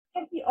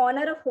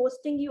honor of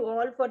hosting you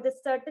all for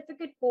this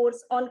certificate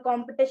course on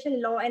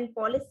competition law and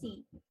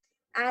policy.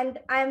 And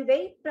I am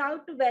very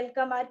proud to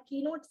welcome our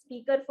keynote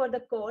speaker for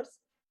the course,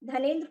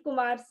 Dhanendra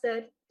Kumar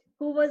sir,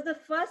 who was the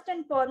first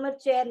and former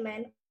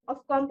chairman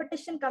of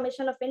Competition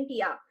Commission of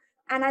India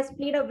and has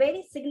played a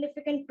very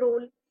significant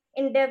role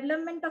in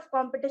development of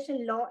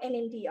competition law in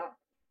India.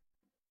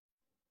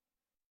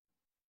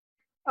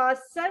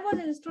 Sir was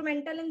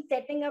instrumental in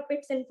setting up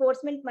its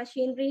enforcement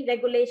machinery,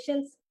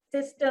 regulations,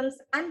 systems,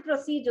 and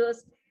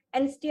procedures,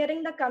 and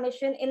steering the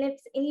Commission in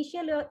its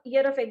initial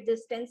year of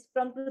existence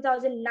from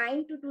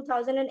 2009 to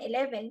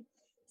 2011,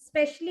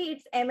 especially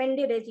its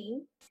M&A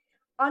regime.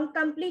 On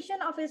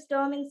completion of his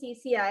term in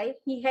CCI,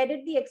 he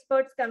headed the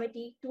experts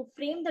committee to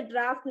frame the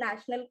draft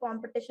national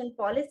competition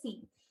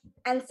policy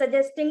and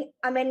suggesting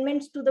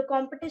amendments to the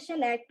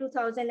Competition Act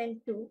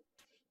 2002.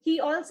 He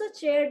also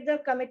chaired the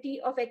committee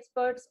of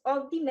experts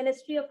of the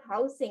Ministry of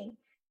Housing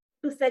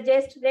to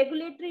suggest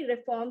regulatory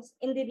reforms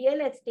in the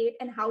real estate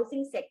and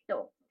housing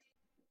sector.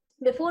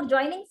 Before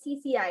joining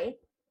CCI,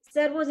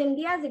 Sir was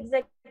India's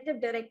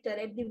executive director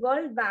at the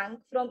World Bank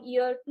from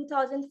year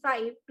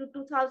 2005 to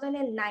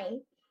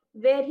 2009,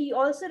 where he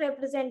also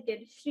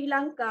represented Sri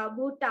Lanka,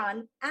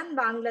 Bhutan, and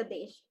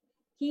Bangladesh.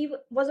 He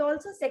was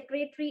also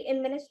secretary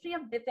in Ministry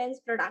of Defense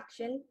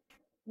Production,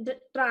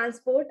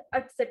 Transport,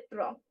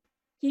 etc.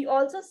 He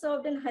also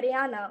served in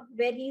Haryana,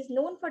 where he is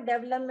known for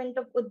development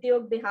of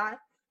Udyog Bihar,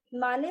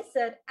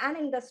 Manesar, and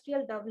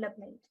industrial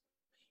development.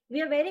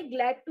 We are very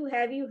glad to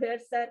have you here,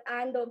 sir.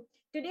 And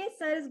today,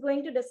 sir is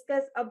going to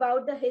discuss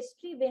about the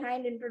history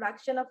behind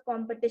introduction of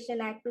Competition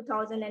Act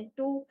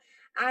 2002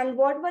 and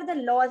what were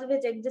the laws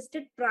which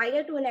existed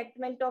prior to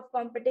enactment of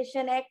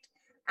Competition Act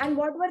and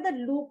what were the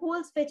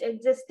loopholes which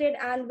existed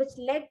and which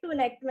led to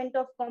enactment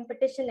of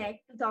Competition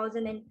Act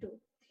 2002.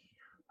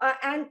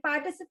 And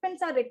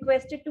participants are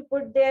requested to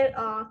put their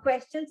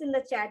questions in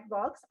the chat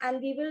box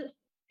and we will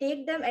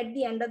take them at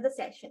the end of the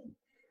session.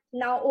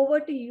 Now over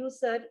to you,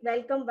 sir.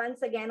 Welcome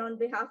once again on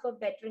behalf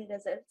of Bettering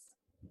Results.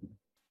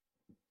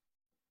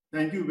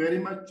 Thank you very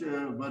much,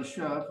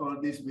 Varsha,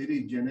 for this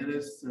very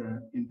generous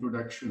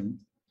introduction.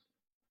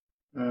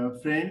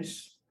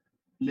 Friends,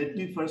 let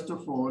me first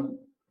of all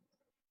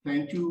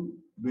thank you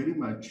very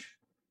much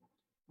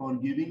for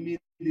giving me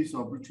this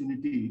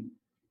opportunity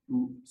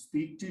to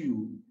speak to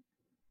you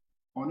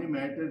on a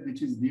matter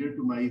which is dear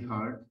to my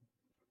heart,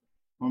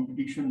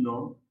 competition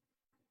law.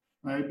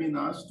 I have been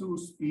asked to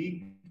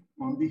speak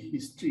on the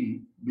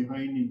history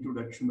behind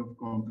introduction of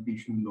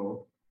competition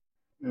law,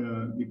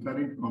 the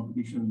current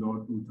competition law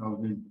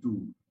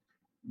 2002,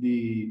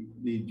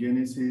 the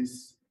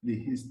genesis, the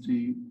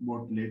history,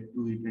 what led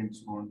to it, and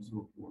so on and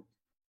so forth.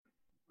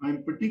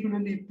 I'm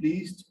particularly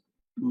pleased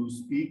to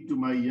speak to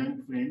my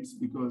young friends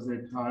because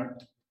at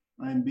heart,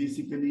 I'm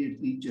basically a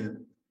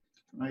teacher.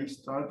 I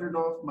started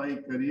off my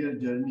career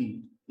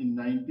journey in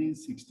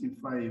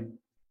 1965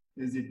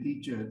 as a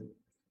teacher,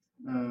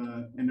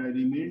 and I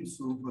remained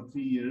so for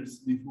 3 years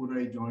before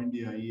I joined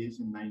the IAS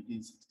in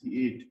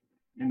 1968.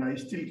 And I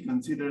still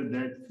consider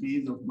that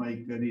phase of my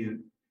career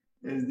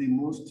as the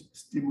most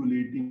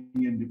stimulating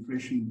and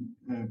refreshing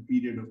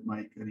period of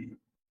my career.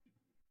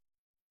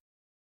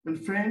 Well,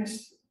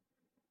 friends,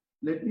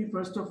 let me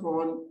first of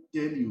all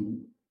tell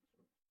you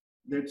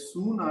that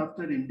soon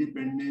after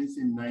independence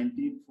in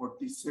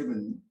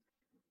 1947,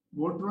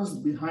 what was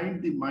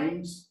behind the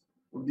minds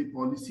of the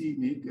policy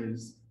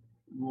makers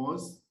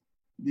was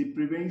the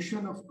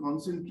prevention of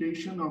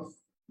concentration of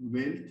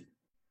wealth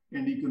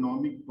and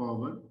economic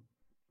power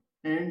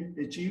and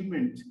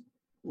achievement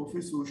of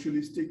a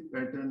socialistic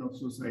pattern of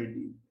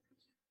society.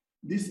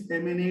 This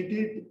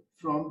emanated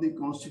from the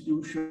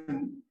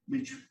constitution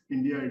which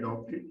India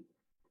adopted.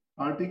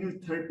 Article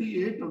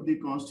 38 of the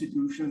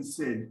constitution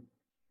said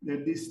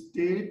that the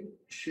state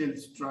shall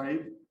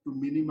strive to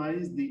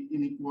minimize the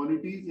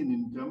inequalities in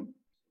income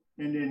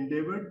and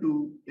endeavor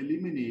to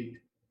eliminate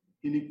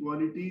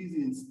inequalities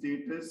in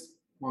status,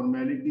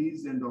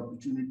 formalities, and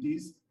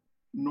opportunities,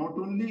 not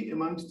only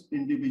amongst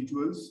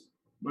individuals,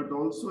 but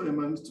also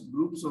amongst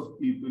groups of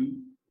people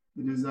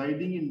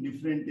residing in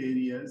different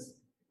areas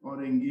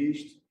or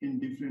engaged in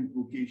different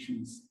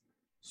vocations.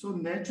 So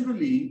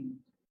naturally,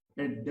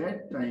 at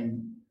that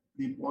time,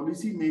 the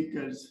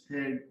policymakers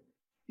had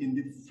in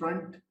the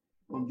front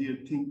of their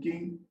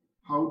thinking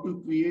how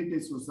to create a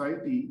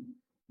society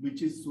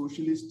which is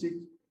socialistic,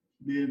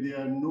 where there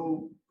are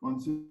no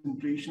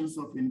concentrations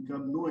of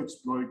income, no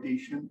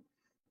exploitation,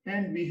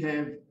 and we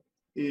have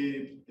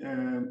a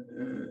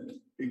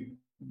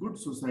good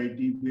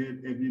society where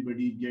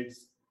everybody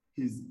gets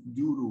his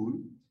due role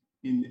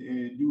in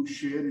due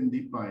share in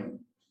the pie.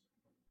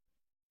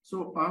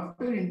 So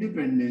after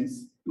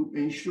independence, to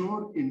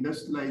ensure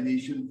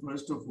industrialization,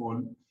 first of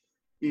all,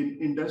 in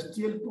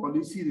Industrial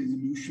Policy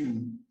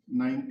Resolution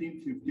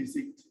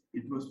 1956,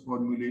 it was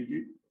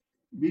formulated,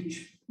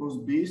 which was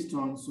based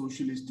on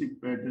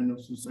socialistic pattern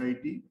of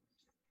society.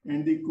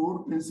 And the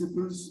core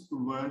principles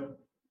were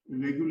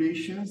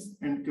regulations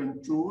and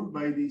control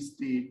by the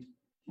state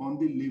on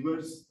the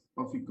levers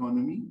of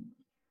economy,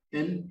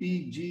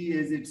 LPG,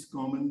 as it's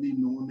commonly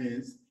known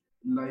as,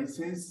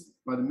 license,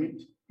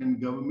 permit,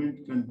 and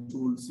government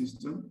control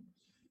system.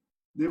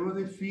 There was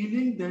a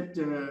feeling that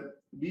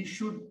we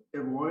should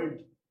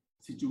avoid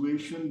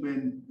situation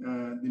when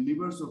the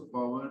levers of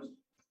power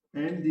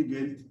and the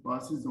wealth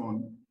passes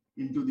on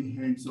into the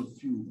hands of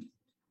few.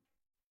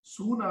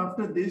 Soon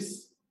after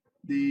this,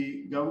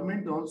 the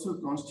government also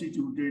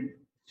constituted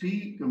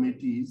three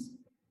committees.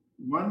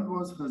 One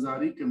was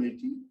Hazari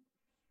Committee,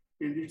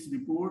 and its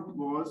report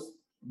was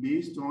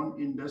based on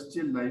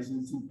industrial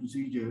licensing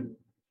procedure,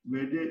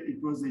 whether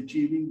it was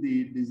achieving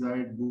the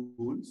desired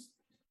goals.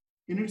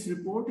 In its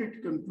report,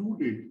 it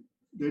concluded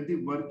that the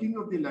working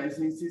of the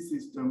licensing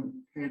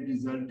system had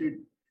resulted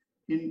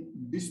in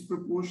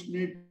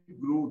disproportionate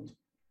growth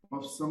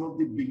of some of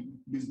the big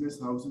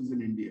business houses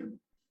in India.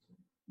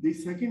 The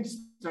second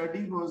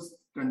study was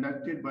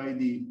conducted by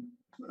the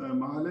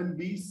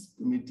Mahalanobis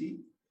Committee.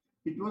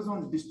 It was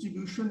on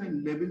distribution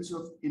and levels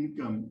of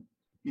income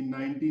in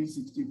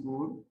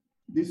 1964.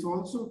 This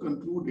also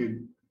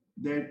concluded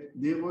that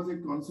there was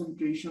a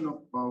concentration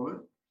of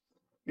power,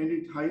 and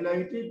it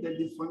highlighted that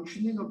the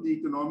functioning of the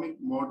economic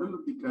model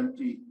of the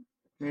country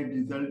had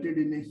resulted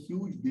in a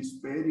huge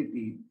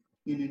disparity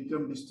in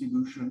income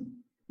distribution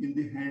in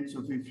the hands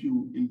of a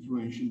few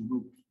influential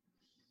groups.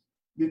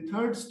 The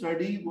third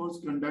study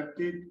was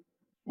conducted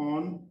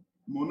on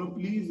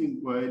monopolies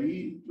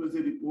inquiry. It was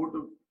a report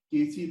of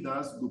K.C.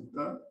 Das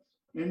Gupta,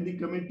 and the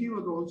committee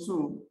was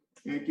also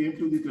came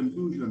to the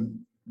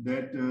conclusion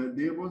that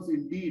there was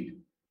indeed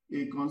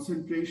a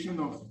concentration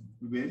of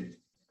wealth,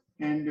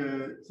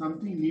 and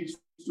something needs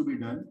to be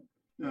done.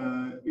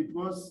 It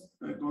was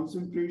a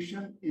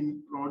concentration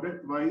in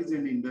product-wise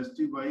and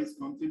industry-wise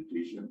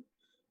concentration,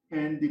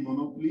 and the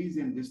monopolies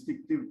and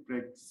restrictive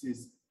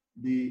practices,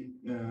 they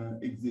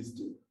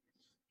existed.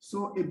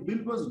 So a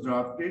bill was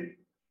drafted,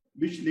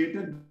 which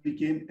later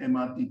became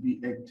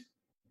MRTP Act,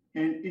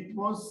 and it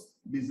was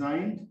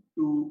designed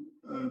to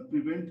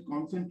prevent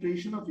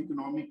concentration of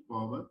economic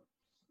power.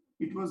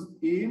 It was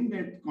aimed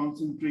at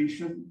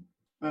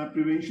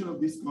prevention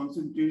of this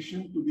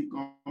concentration to the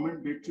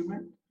common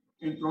detriment,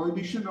 and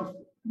prohibition of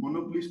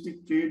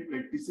monopolistic trade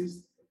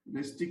practices,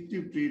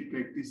 restrictive trade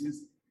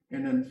practices,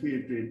 and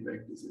unfair trade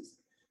practices.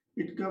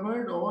 It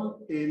covered all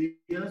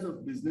areas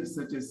of business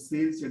such as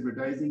sales,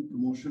 advertising,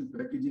 promotion,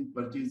 packaging,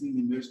 purchasing,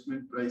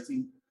 investment,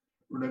 pricing,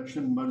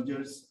 production,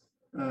 mergers,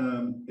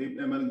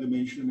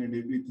 amalgamation, and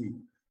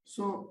everything.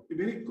 So a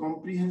very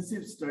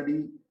comprehensive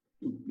study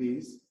took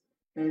place,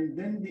 and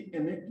then the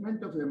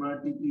enactment of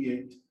MRTP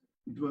Act,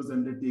 it was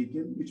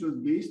undertaken, which was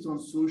based on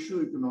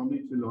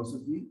socio-economic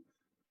philosophy,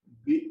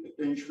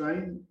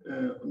 enshrined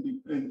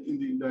in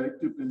the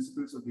directive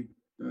principles of the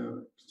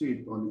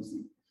state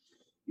policy.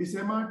 This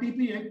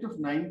MRTP Act of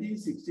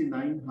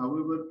 1969,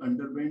 however,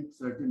 underwent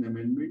certain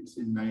amendments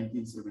in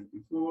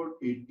 1974,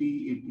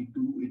 80,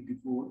 82,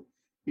 84,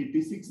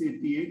 86,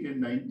 88,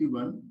 and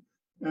 91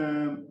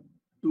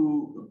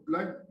 to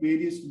plug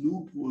various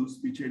loopholes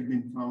which had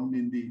been found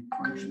in the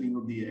functioning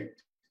of the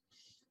Act.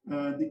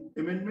 The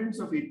amendments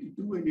of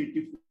 82 and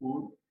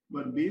 84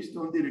 were based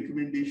on the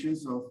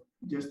recommendations of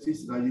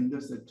Justice Rajendra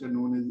Sachar,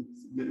 known as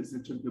the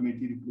Sachar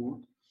Committee report,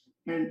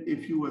 and a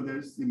few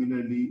others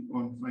similarly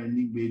on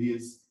finding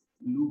various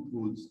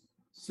loopholes.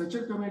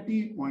 Sachar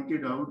Committee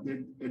pointed out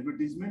that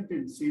advertisement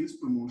and sales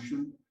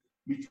promotion,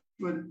 which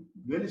were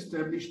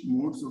well-established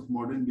modes of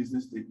modern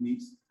business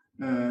techniques,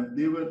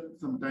 they were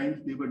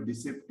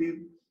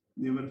deceptive,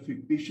 they were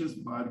fictitious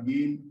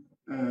bargain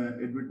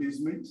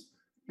advertisements,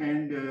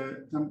 and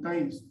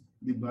sometimes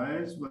the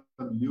buyers were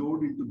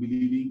lured into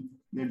believing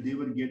that they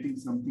were getting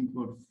something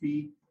for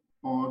free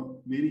or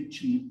very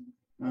cheap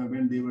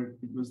when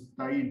it was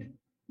tied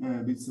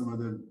with some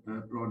other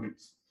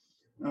products.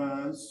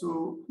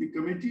 So the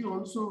committee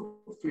also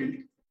felt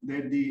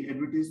that the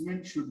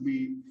advertisement should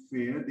be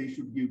fair, they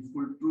should give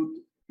full truth,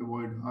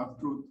 avoid half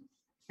truth,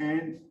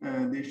 and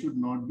there should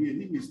not be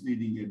any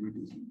misleading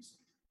advertisements.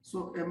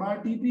 So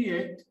MRTP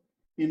Act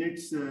in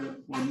its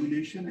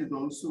formulation and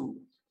also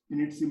in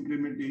its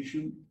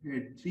implementation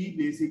had three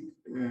basic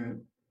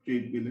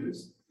trade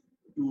pillars: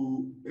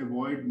 to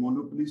avoid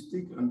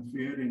monopolistic,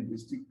 unfair, and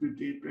restrictive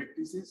trade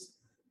practices.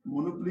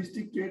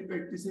 Monopolistic trade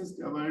practices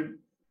covered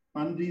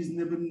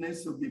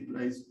unreasonableness of the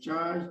price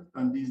charged,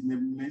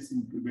 unreasonableness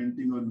in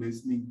preventing or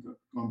lessening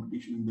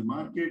competition in the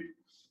market,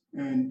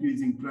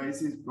 increasing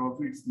prices,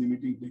 profits,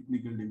 limiting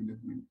technical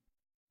development.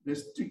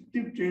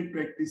 Restrictive trade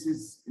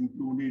practices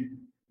included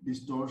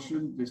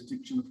distortion,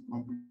 restriction of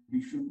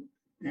competition,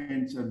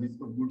 and service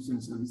of goods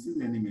and services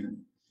any manner.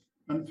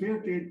 Unfair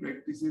trade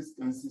practices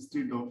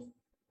consisted of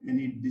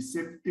any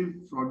deceptive,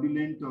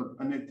 fraudulent, or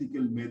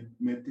unethical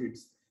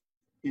methods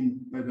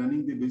in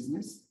running the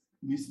business,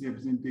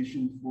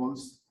 misrepresentation,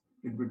 false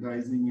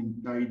advertising,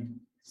 and tied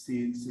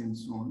sales, and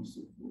so on and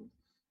so forth.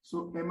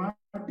 So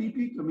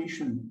MRTP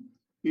Commission,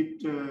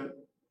 it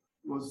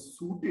was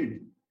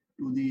suited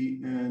to the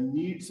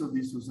needs of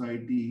the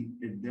society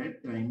at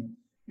that time,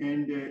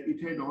 and it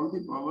had all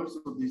the powers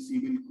of the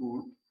civil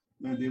code,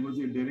 there was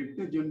a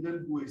director general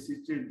who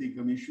assisted the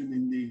commission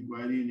in the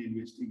inquiry and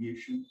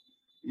investigation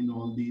in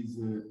all these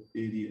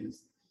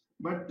areas.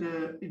 But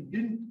it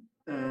didn't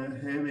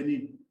have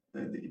any,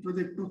 it was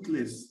a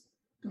toothless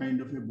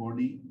kind of a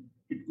body.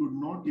 It could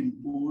not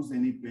impose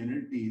any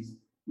penalties,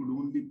 could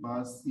only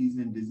pass cease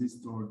and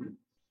desist order,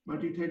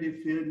 but it had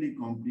a fairly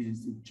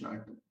comprehensive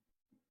charter.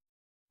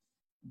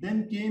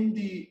 Then came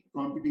the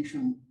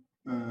Competition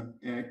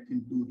Act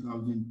in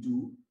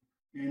 2002,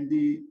 and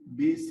the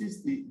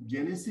basis, the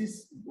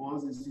genesis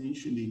was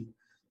essentially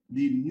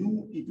the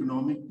new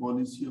economic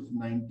policy of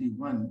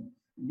 91,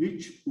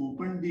 which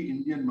opened the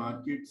Indian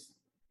markets,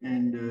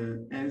 and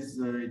as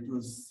it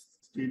was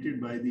stated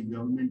by the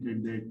government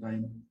at that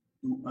time,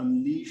 to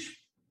unleash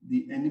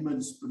the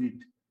animal spirit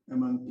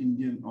among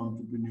Indian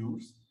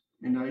entrepreneurs.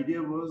 And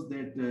idea was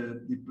that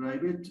the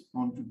private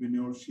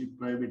entrepreneurship,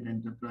 private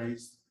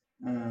enterprise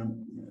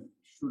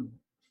should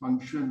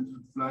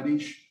function,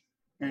 flourish,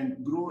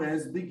 and grow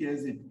as big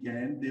as it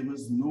can. There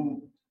was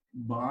no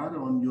bar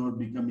on your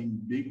becoming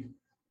big.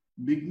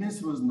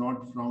 Bigness was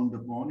not frowned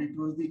upon. It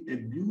was the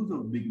abuse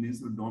of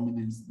bigness or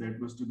dominance that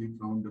was to be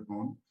frowned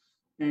upon.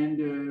 And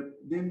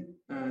then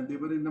there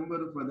were a number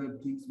of other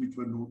things which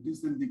were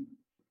noticed,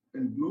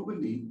 and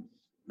globally,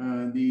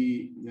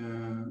 the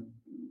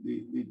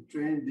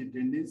trend, the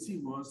tendency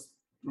was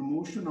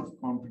promotion of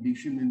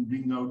competition and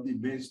bring out the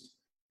best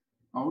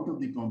out of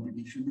the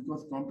competition,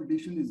 because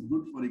competition is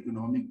good for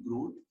economic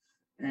growth.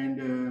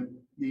 And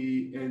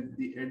as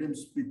the Adam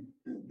Smith,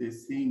 the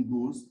saying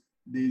goes,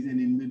 there is an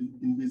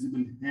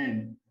invisible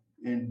hand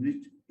and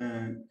which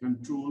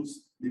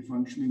controls the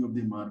functioning of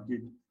the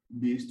market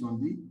based on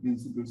the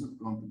principles of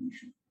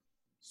competition.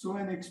 So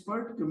an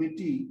expert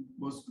committee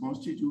was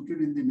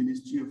constituted in the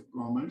Ministry of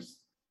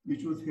Commerce,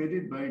 which was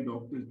headed by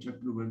Dr.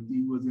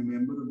 Chakravarti, who was a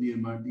member of the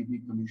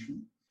MRTP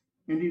Commission,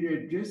 and it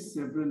addressed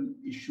several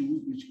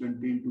issues which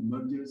pertain to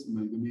mergers,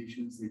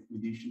 amalgamations,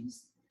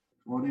 acquisitions,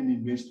 foreign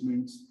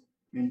investments,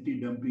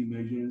 anti-dumping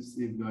measures,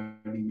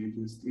 safeguarding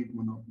measures, state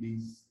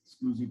monopolies,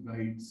 exclusive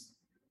rights,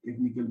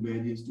 technical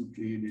barriers to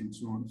trade, and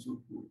so on and so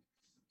forth.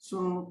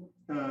 So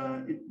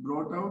it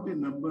brought out a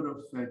number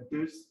of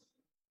factors,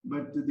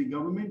 but the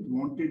government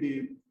wanted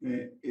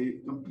a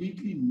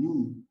completely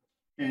new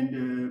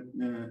and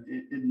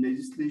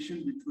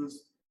legislation which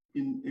was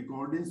in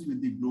accordance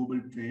with the global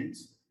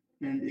trends.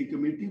 And a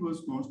committee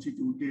was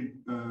constituted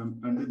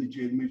under the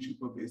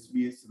chairmanship of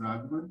SVS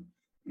Raghavan,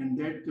 and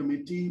that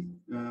committee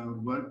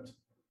worked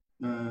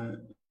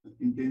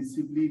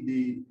intensively.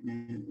 They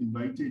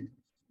invited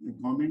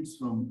comments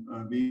from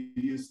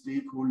various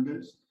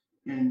stakeholders,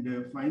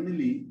 and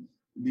finally,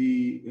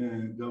 the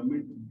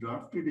government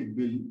drafted a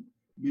bill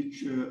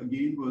which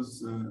again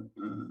was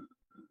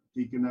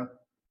taken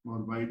up for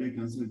wider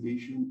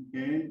consultation,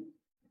 and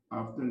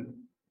after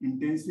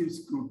intensive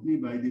scrutiny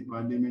by the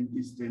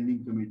Parliamentary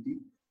Standing Committee,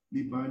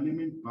 the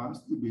Parliament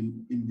passed the bill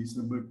in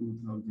December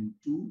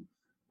 2002,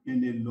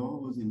 and a law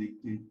was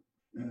enacted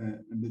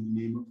under the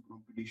name of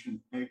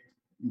Competition Act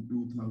in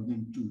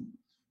 2002.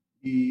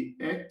 The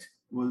Act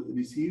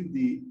received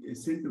the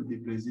assent of the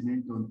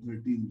President on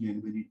 13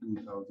 January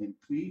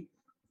 2003,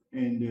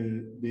 and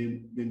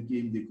then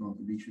came the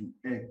Competition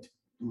Act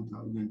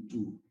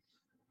 2002.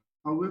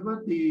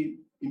 However, the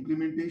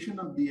implementation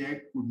of the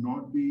Act could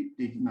not be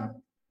taken up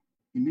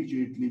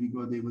immediately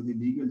because there was a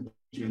legal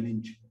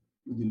challenge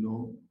to the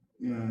law,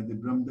 the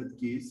Brahmdat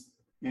case,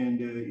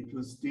 and it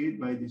was stayed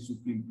by the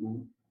Supreme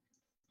Court.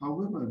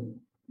 However,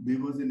 there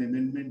was an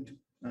amendment,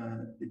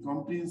 a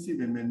comprehensive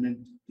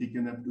amendment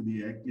taken up to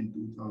the Act in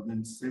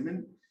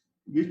 2007,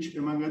 which,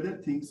 among other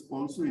things,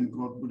 also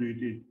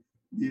incorporated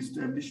the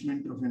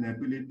establishment of an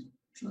appellate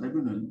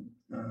tribunal,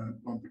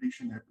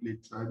 competition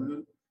appellate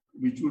tribunal,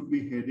 which would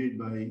be headed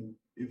by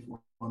a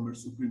former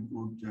Supreme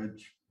Court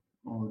judge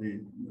or a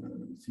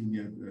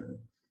senior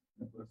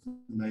person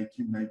like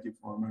him, like a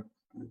former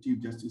Chief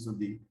Justice of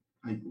the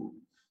High Court.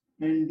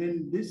 And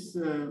then this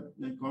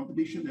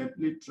competition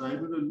appellate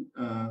tribunal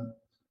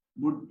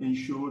would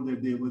ensure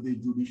that there was a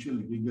judicial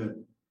rigor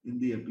in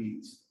the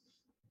appeals.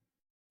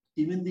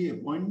 Even the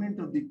appointment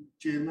of the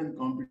Chairman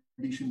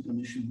Competition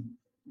Commission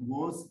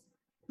was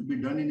to be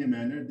done in a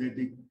manner that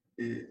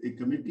a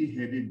committee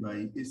headed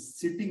by a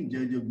sitting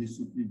judge of the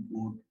Supreme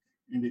Court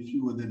and a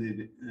few other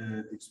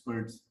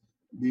experts,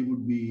 they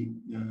would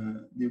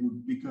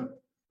pick up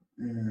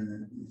a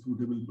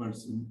suitable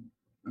person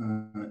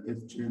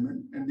as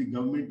chairman, and the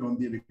government on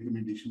the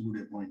recommendation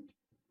would appoint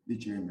the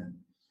chairman.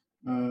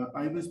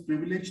 I was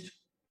privileged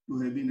to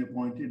have been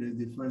appointed as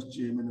the first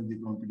chairman of the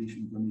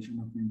Competition Commission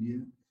of India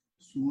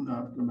soon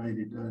after my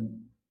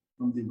return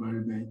from the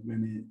World Bank,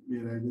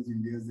 where I was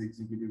India's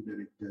executive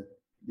director,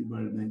 the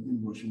World Bank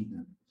in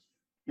Washington.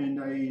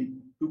 And I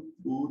took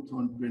oath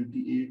on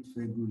 28th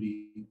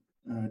February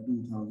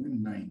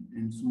 2009,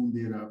 and soon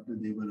thereafter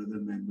there were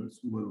other members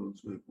who were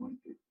also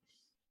appointed.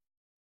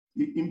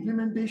 The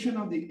implementation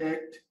of the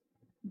Act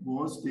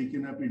was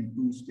taken up in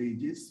two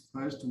stages.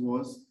 First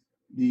was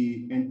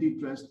the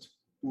antitrust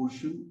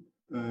portion,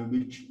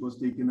 which was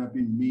taken up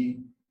in May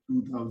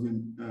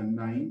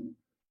 2009.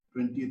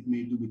 20th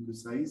May to be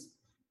precise.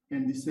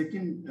 And the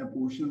second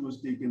portion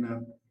was taken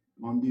up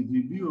on the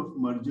review of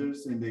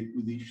mergers and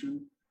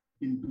acquisition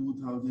in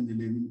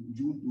 2011,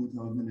 June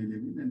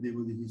 2011, and there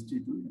was a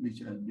history to it,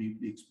 which I'll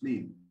briefly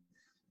explain.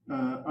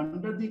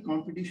 Under the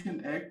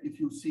Competition Act, if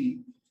you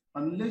see,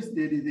 unless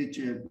there is a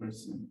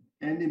chairperson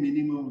and a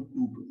minimum of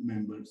 2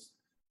 members,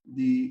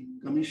 the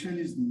commission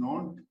is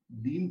not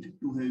deemed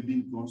to have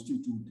been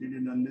constituted,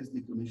 and unless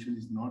the commission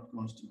is not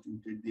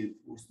constituted, the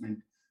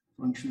enforcement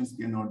functions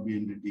cannot be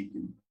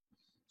undertaken.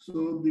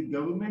 So the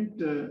government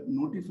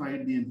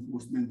notified the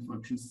enforcement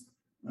functions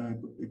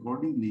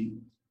accordingly.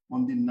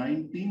 On the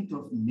 19th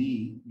of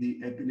May, the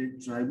appellate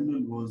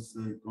tribunal was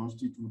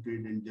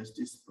constituted, and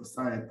Justice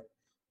Pasayat,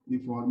 the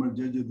former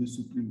judge of the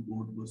Supreme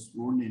Court, was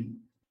sworn in,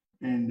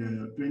 and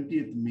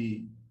 20th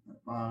May,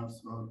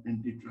 powers of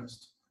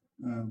antitrust,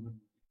 and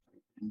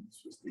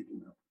this was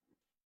taken up.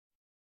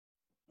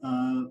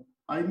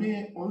 I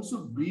may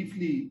also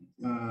briefly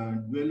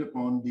dwell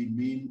upon the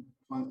main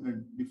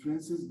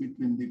differences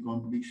between the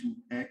Competition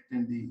Act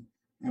and the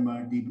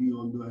MRTP,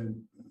 although I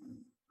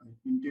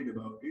hinted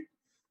about it.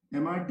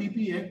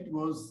 MRTP Act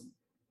was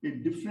a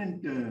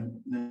different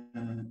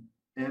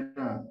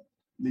era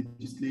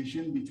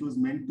legislation which was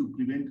meant to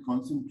prevent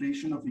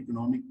concentration of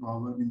economic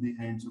power in the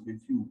hands of a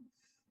few.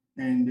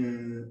 And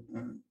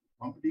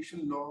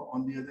competition law,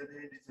 on the other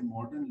hand, is a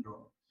modern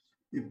law,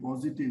 a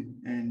positive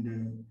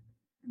and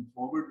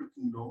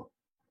forward-looking law,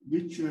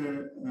 which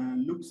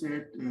looks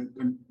at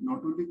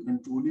not only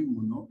controlling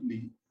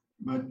monopoly,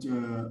 but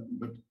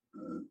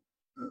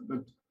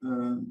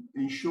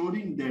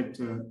ensuring that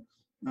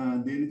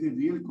there is a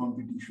real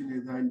competition,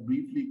 as I'll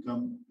briefly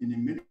come in a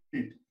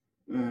minute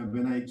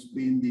when I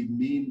explain the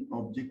main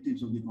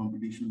objectives of the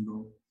competition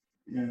law.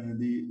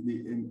 The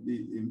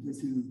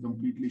emphasis is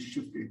completely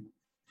shifted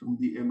from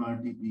the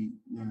MRTP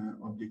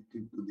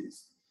objective to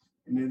this.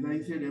 And as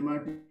I said,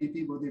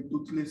 MRTP was a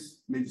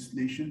toothless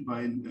legislation,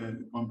 while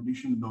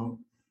competition law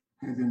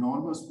has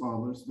enormous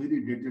powers,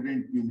 very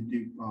deterrent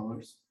punitive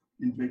powers.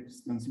 In fact,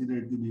 it's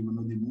considered to be one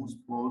of the most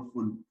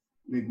powerful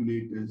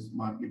regulators,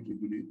 market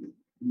regulator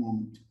at the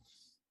moment.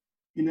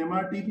 In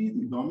MRTP,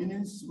 the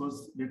dominance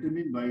was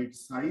determined by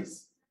its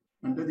size.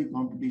 Under the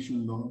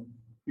competition law,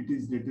 it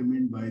is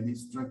determined by the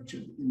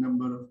structure, the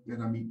number of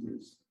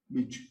parameters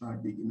which are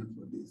taken up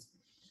for this.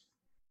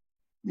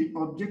 The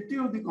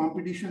objective of the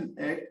Competition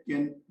Act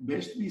can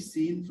best be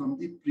seen from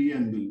the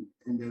preamble.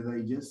 And as I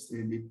just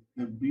said,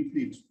 I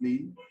briefly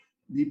explained,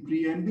 the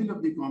preamble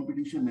of the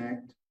Competition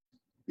Act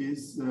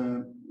is,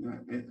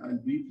 I'll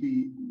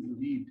briefly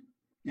read,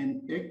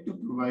 an act to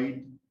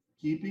provide,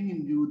 keeping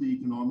in view the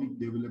economic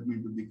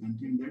development of the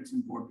country, and that's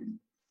important.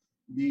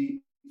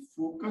 The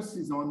focus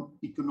is on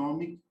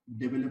economic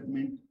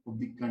development of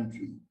the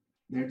country.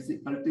 That's the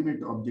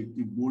ultimate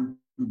objective, goal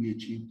to be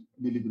achieved,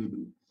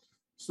 deliverable.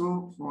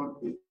 So for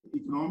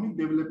economic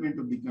development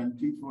of the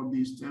country, for the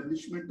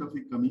establishment of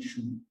a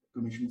commission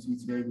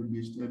CCI will be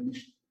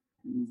established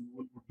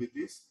with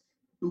this,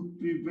 to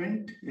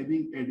prevent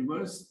having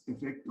adverse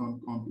effect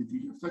on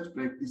competition, such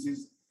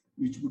practices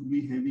which would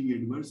be having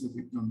adverse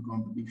effect on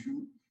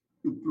competition,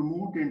 to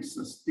promote and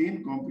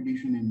sustain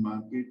competition in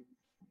market,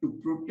 to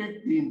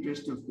protect the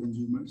interest of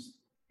consumers,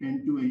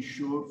 and to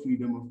ensure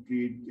freedom of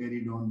trade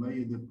carried on by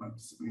other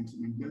participants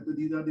in India. So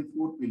these are the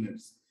 4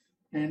 pillars.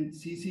 And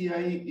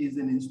CCI is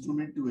an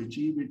instrument to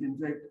achieve it. In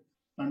fact,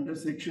 under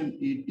Section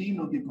 18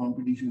 of the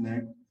Competition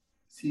Act,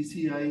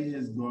 CCI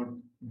has got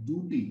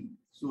duty.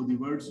 So the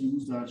words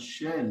used are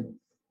shall,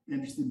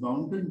 and it's the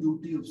bounden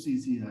duty of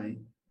CCI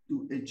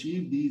to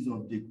achieve these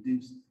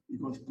objectives,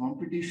 because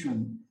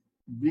competition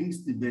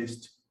brings the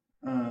best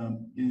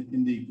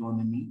in the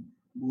economy.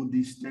 Both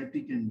the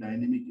static and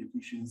dynamic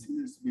efficiency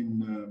has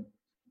been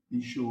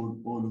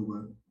ensured all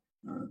over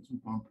through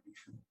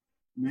competition.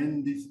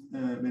 When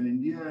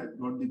India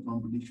got the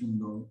competition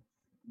law,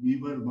 we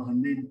were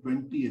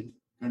 120th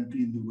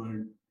country in the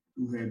world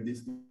to have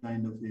this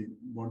kind of a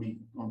body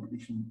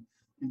competition.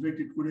 In fact,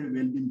 it could have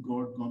well been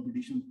called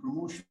Competition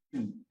Promotion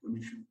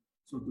Commission.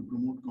 So to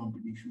promote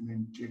competition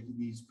and check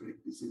these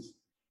practices.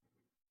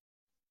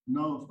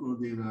 Now, of course,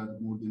 there are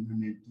more than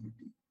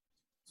 130.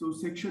 So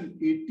Section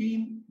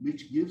 18,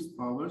 which gives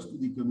powers to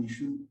the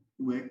Commission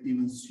to act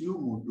even suo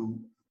motu,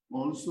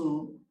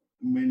 also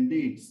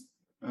mandates,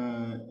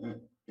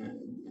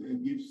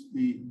 gives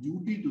the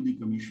duty to the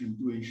Commission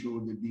to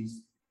ensure that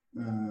these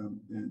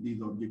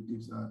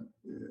objectives are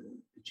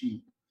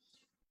achieved.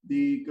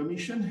 The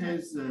Commission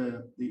has,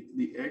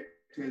 the Act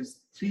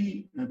has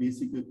 3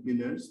 basic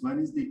pillars. One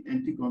is the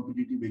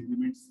anti-competitive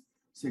agreements,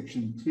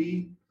 Section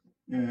 3,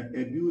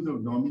 abuse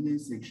of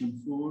dominance, Section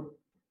 4,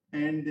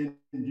 and then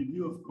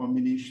review of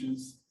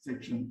combinations,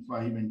 Section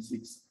 5 and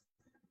 6.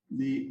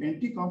 The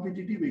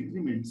anti-competitive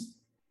agreements,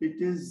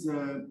 it is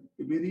a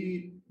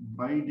very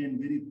wide and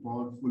very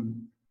powerful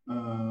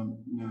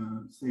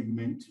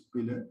segment,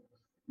 pillar,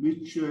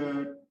 which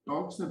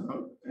talks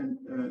about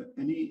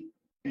any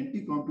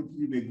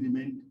anti-competitive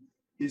agreement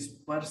is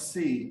per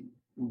se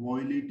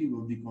violative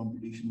of the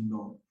competition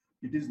law.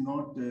 It is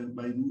not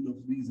by rule of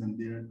reason.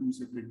 There are two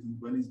separate things.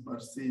 One is per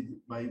se,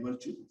 by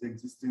virtue of its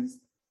existence.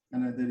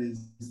 Another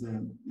is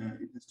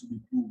it has to be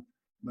proved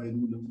by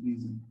rule of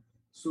reason.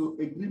 So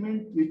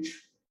agreement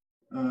which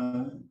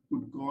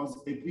could cause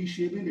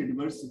appreciable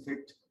adverse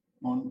effect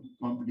on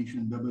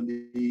competition, double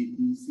A,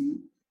 E, C.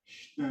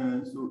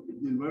 So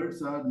the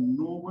words are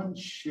no one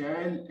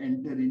shall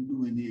enter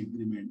into any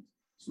agreement.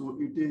 So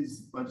it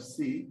is per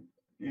se,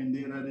 and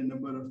there are a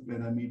number of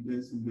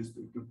parameters in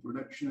respect of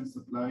production,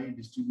 supply,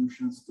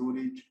 distribution,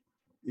 storage,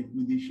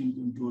 acquisition,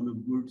 control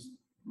of goods,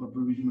 or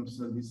provision of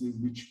services,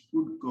 which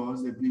could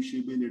cause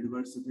appreciable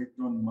adverse effect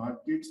on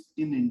markets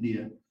in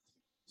India.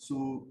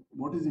 So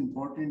what is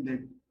important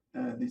that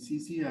the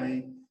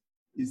CCI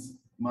is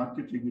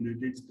market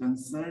regulated. It's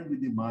concerned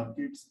with the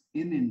markets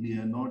in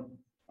India, not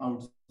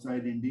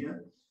outside India.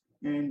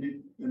 And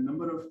a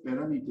number of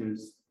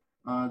parameters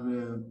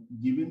are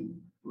given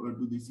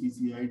to the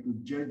CCI to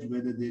judge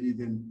whether there is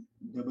an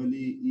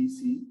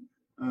AAEC.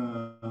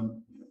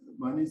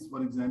 One is,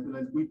 for example,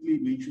 I'll quickly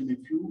mention a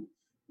few,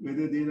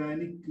 whether there are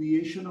any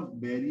creation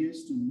of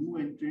barriers to new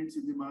entrants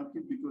in the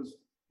market, because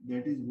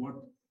that is what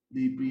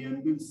the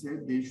preamble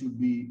said. There should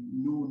be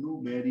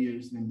no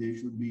barriers, and there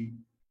should be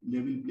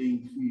level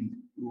playing field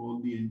to all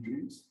the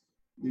entrants.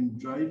 Then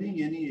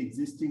driving any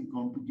existing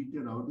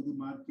competitor out of the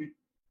market.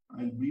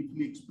 I'll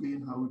briefly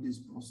explain how it is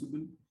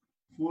possible.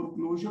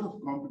 Foreclosure of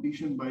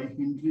competition by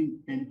hindering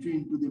entry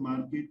into the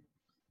market.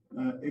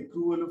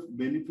 Accrual of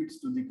benefits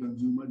to the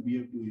consumer, we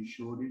have to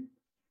ensure it.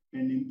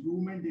 And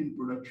improvement in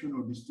production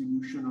or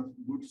distribution of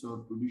goods or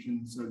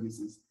provision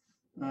services.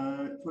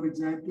 For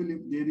example, if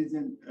there is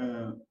an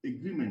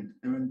agreement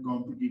among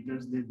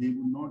competitors that they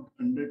will not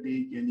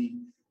undertake any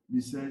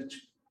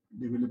research,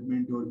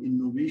 development, or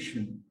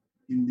innovation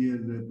in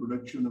their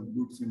production of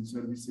goods and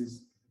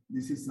services,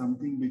 this is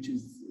something which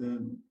is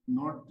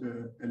not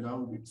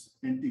allowed. It's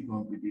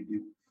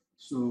anti-competitive.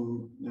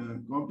 So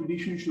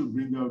competition should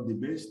bring out the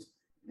best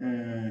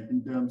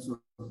in terms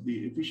of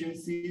the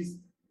efficiencies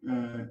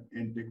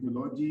and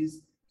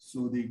technologies.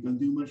 So the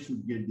consumer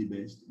should get the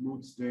best,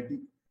 both static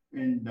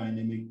and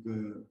dynamic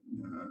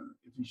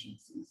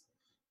efficiencies.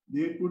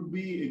 There could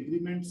be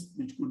agreements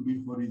which could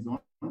be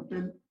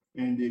horizontal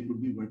and they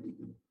could be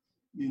vertical.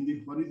 In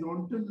the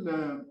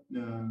horizontal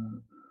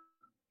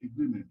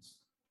agreements,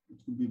 it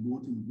could be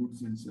both in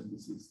goods and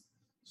services.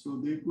 So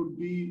there could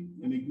be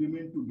an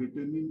agreement to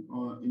determine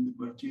in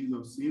the purchase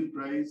of sale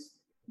price,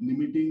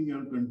 limiting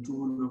your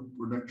control of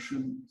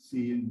production,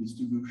 sale,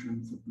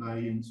 distribution, supply,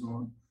 and so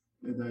on.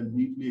 That I'll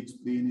briefly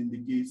explain. In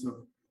the case of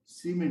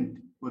cement,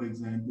 for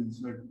example,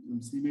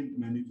 certain cement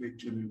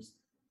manufacturers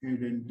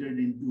had entered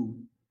into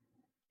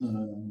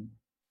an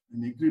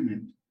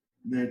agreement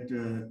that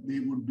they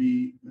would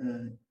be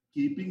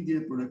keeping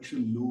their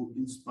production low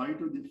in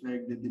spite of the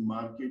fact that the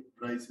market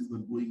prices were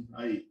going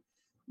high,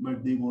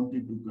 but they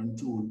wanted to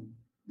control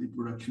the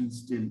production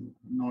still,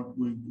 not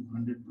going to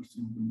 100%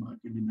 the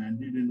market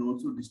demanded, and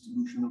also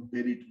distribution of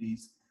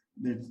territories,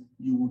 that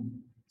you would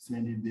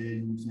send it there,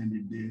 you would send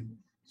it there.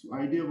 So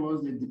idea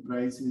was that the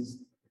prices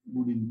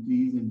would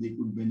increase and they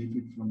could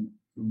benefit from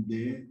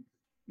there.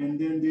 And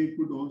then they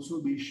could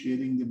also be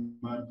sharing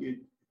the market.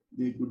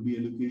 There could be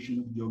allocation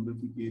of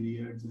geographic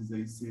areas, as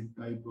I said,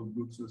 type of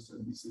goods or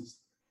services,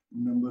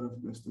 number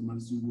of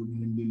customers you would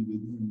handle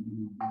with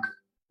them.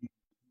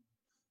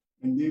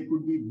 And there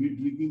could be bid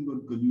rigging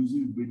or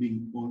collusive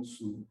bidding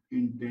also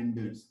in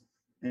tenders.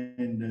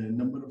 And a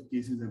number of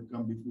cases have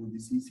come before the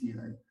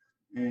CCI.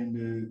 And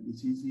the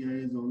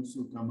CCI has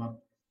also come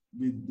up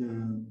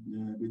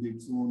with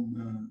its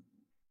own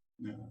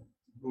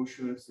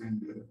brochures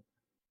and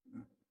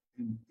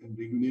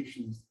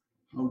regulations,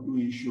 how to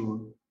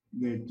ensure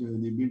that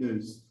the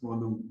bidders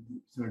follow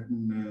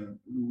certain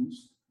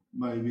rules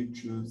by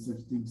which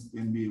such things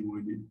can be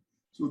avoided.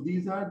 So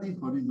these are the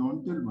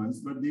horizontal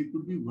ones, but they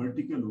could be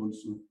vertical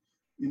also.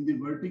 In the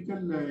vertical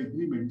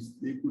agreements,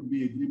 there could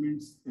be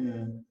agreements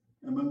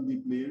among the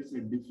players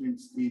at different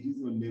stages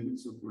or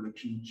levels of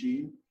production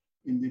chain,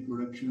 in the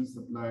production,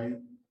 supply,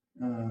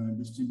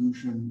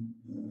 distribution,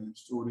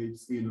 storage,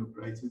 sale of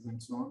prices,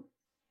 and so on.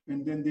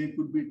 And then there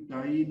could be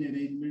tie-in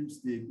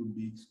arrangements, there could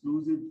be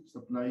exclusive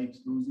supply,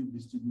 exclusive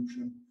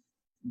distribution,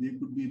 there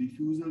could be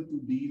refusal to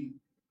deal,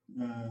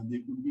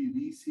 there could be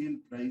resale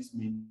price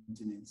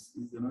maintenance.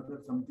 Is another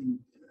something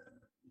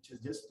which has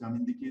just come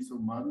in the case of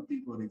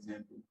Maruti, for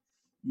example.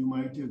 You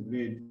might have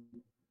read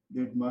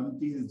that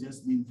Maruti has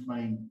just been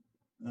fined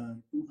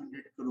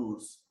 200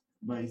 crores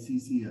by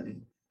CCI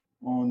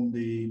on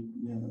the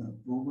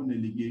proven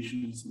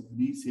allegations of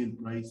resale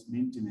price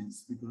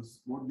maintenance, because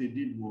what they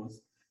did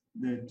was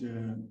that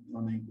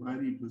on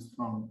inquiry it was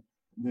found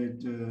that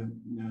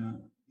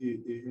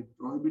they had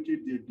prohibited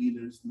their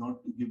dealers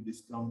not to give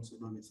discounts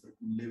above a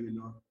certain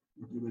level or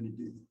whatever it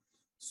is.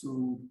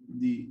 So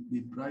the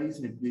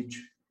price at which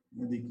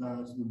the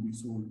cars would be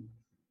sold,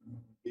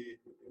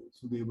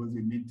 so there was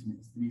a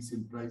maintenance,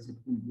 resale price, it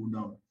will go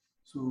down.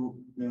 So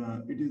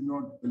it is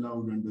not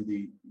allowed under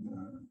the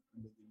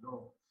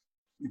law,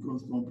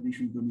 because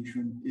Competition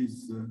Commission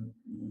is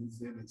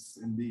zealous,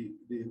 and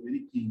they are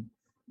very keen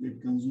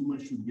that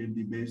consumers should get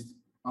the best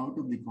out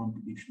of the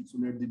competition. So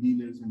let the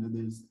dealers and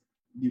others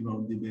give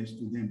out the best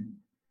to them.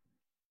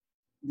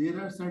 There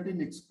are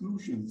certain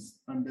exclusions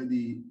under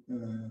the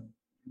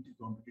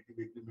anti-competitive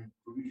agreement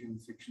provision,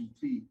 section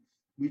 3,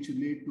 which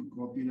relate to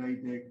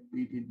Copyright Act,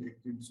 Patent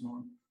Act, and so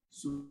on.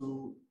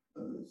 So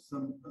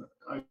some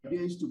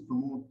idea is to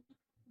promote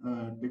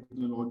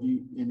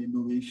technology and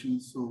innovation.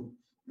 So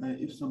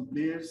if some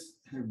players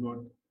have got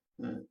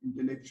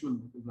intellectual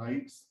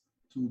rights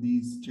through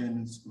these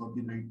channels,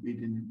 copyright,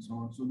 patent, and so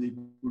on, so they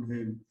could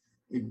have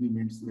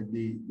agreements that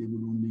they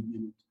will only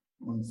give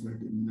it on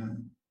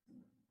certain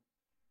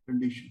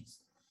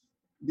conditions.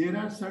 There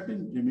are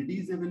certain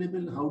remedies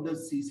available. How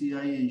does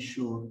CCI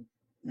ensure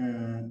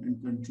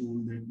and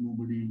control that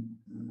nobody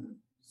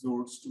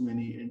resorts to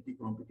any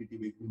anti-competitive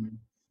agreement?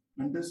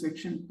 Under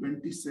section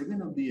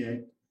 27 of the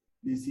Act,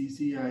 the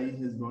CCI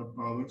has got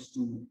powers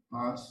to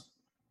pass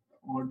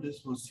orders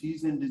for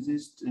cease and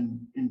desist and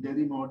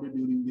interim order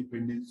during the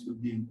pendency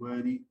of the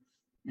inquiry.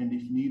 And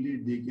if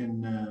needed, they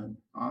can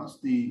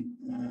ask the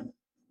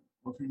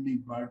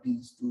offending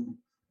parties to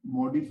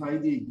modify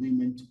the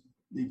agreement.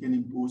 They can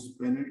impose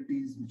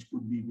penalties, which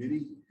could be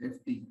very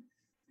hefty.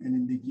 And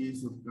in the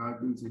case of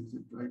cartels,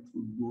 etc., it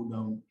would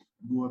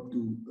go up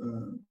to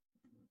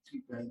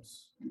 3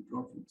 times the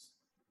profits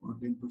or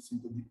 10%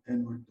 of the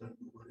annual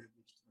turnover,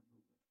 average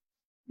turnover.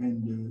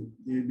 And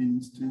there have been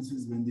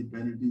instances when the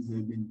penalties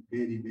have been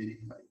very, very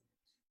high.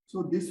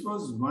 So this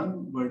was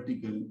one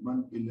vertical,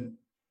 one pillar,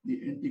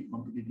 the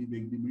anti-competitive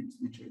agreements,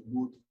 which had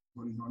both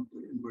horizontal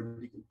and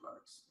vertical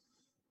parts.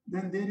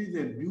 Then there is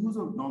abuse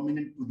of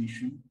dominant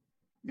position.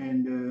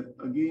 And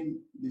again,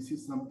 this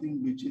is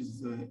something which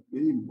is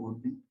very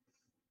important.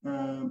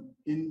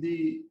 In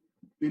the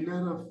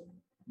pillar of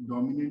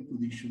dominant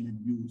position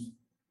abuse,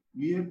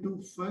 we have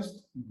to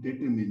first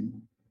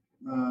determine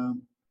uh,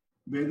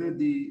 whether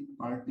the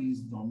party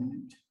is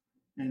dominant.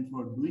 And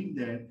for doing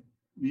that,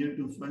 we have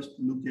to first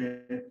look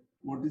at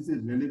what is a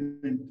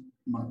relevant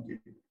market.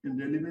 And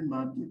relevant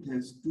market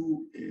has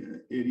two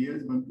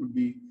areas. One could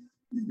be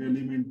the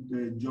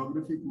relevant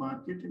geographic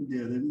market, and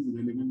the other is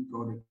relevant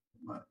product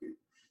market.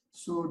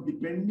 So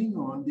depending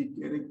on the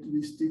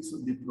characteristics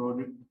of the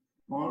product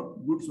or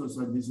goods or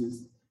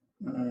services,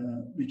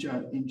 which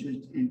are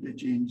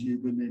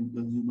interchangeable and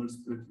consumers'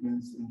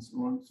 preference and so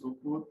on and so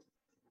forth.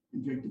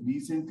 In fact,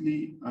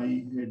 recently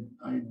I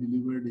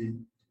delivered a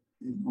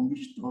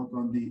longish talk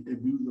on the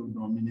abuse of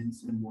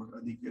dominance and what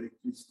are the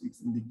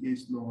characteristics in the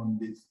case law on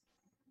this.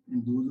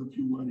 And those of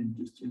you who are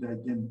interested, I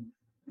can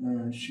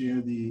share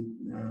the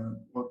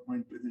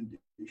PowerPoint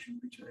presentation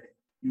which I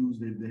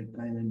used at that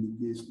time and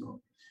the case law.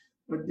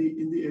 But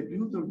in the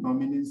abuse of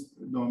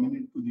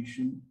dominant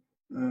position,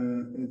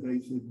 as I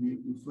said, we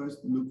have to first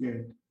look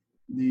at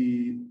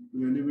the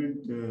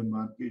relevant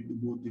market,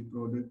 both the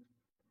product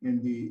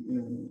and the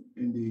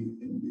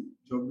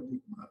geographic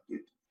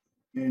market.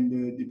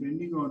 And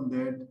depending on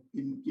that,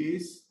 in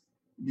case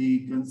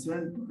the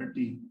concerned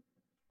party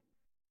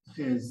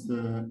has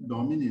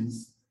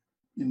dominance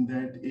in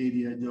that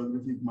area,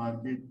 geographic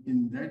market,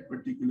 in that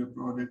particular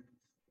product,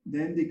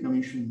 then the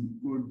commission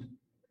could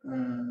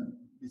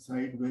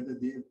decide whether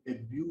they have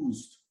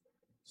abused.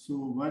 So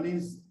one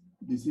is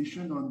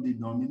decision on the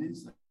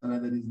dominance,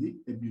 another is the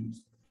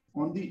abuse.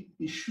 On the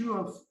issue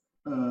of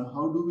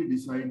how do we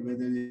decide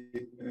whether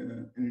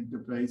an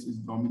enterprise is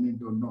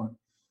dominant or not,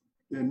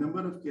 there are a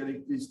number of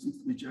characteristics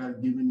which are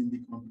given in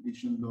the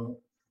competition law,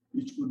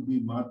 which could be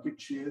market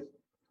share,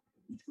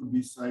 which could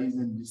be size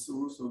and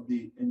resource of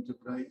the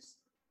enterprise,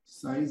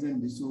 size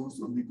and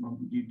resource of the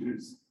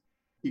competitors,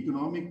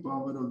 economic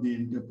power of the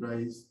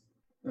enterprise,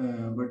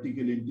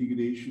 vertical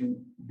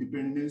integration,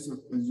 dependence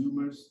of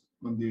consumers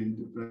on the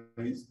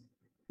enterprise,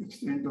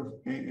 extent of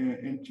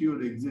entry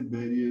or exit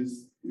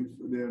barriers. If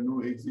there are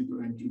no exit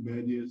or entry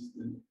barriers,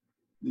 then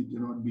they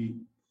cannot be,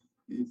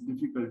 it's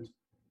difficult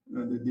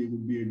that they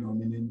would be a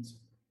dominant.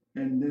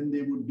 And then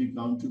they would be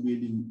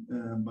countervailing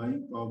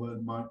buying power,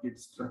 market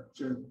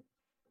structure,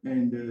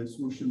 and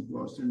social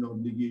costs and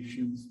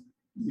obligations.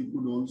 They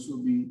could also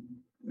be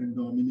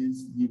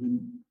dominance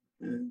given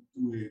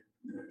to a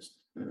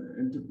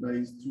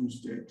enterprise through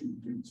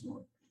statute and so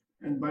on.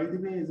 And by the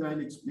way, as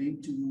I'll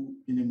explain to you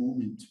in a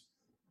moment,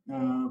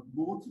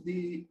 both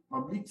the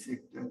public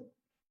sector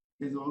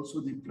as also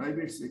the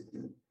private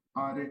sector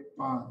are at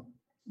par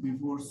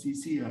before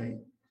CCI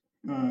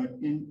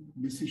in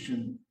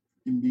decision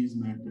in these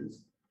matters.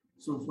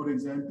 So for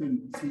example,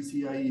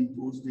 CCI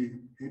imposed a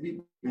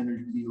heavy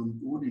penalty on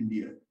Coal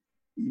India,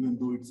 even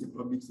though it's a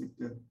public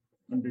sector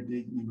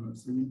undertaking about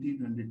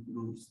 1,700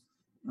 crores.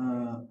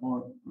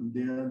 Or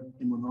they are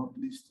a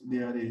monopolist, they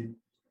are a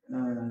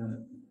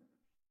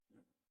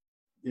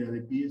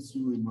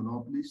PSU, a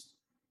monopolist,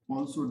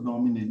 also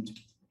dominant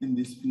in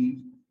this field,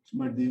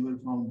 but they were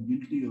found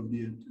guilty of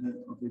the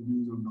of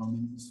abuse of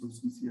dominance. So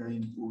CCI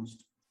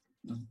imposed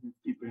a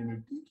hefty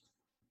penalty,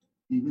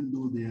 even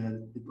though they are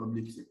the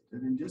public sector.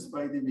 And just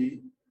by the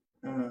way,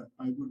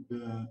 I would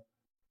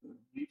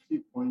briefly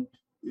point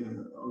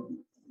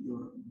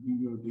bring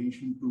your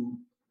attention to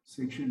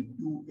section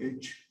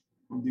 2H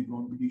of the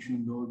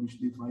competition law, which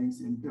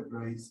defines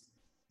enterprise.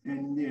 And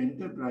in the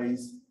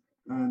enterprise,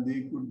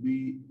 they could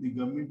be the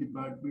government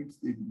departments,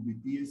 they could be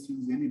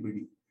PSUs,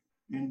 anybody.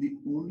 And the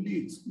only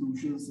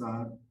exclusions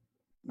are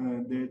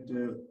that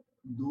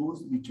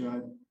those um, which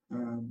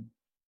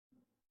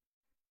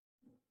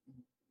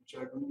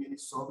are doing any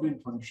sovereign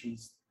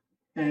functions,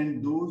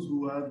 and those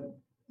who are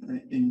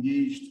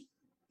engaged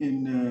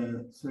in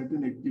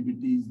certain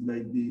activities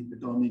like the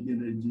atomic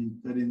energy,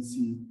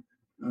 currency,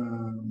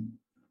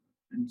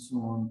 and so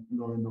on,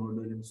 law and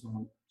order, and so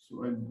on.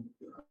 So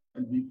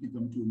I'll briefly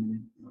come to a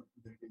minute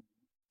that.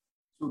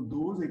 So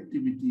those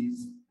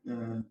activities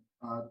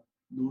are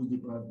those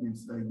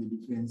departments like the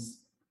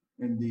defense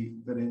and the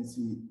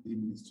currency, the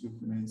Ministry of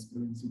Finance,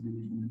 currency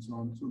division, and so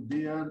on. So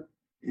they are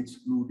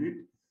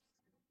excluded,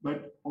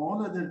 but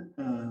all other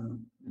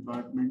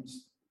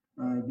departments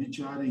which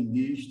are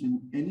engaged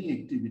in any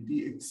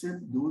activity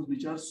except those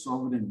which are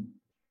sovereign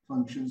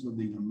functions of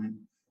the government.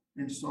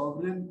 And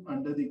sovereign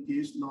under the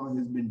case law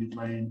has been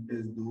defined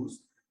as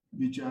those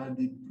which are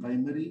the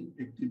primary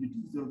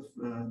activities of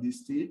the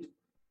state,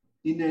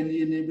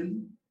 inalienable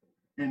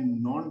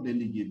and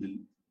non-delegable,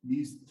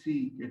 these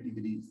three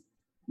categories.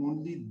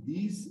 Only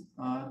these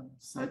are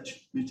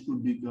such which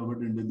could be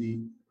covered under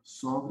the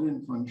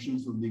sovereign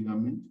functions of the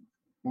government.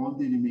 All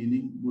the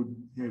remaining would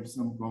have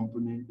some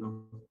component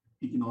of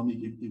economic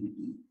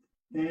activity.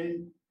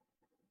 And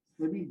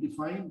having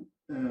defined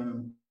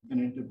an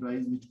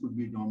enterprise which could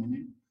be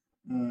dominant,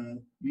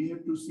 we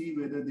have to see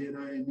whether there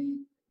are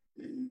any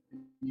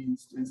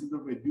instances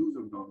of abuse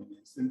of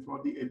dominance. And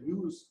for the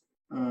abuse,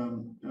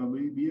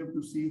 we have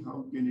to see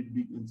how can it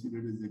be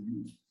considered as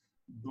abuse.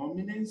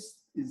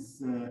 Dominance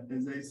is,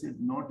 as I said,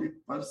 not a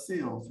per se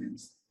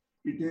offense.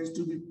 It has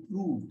to be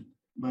proved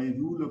by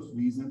rule of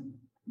reason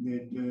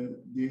that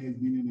there has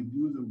been an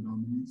abuse of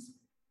dominance.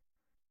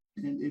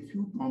 And a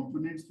few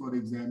components, for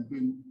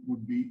example,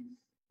 would be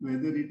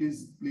whether it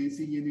is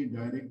placing any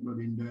direct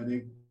or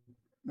indirect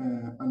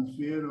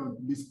unfair or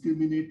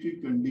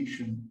discriminatory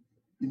condition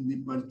in the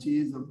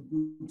purchase of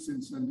goods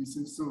and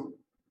services. So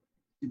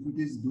if it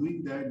is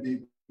doing that, there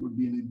could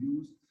be an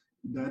abuse,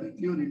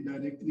 directly or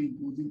indirectly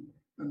imposing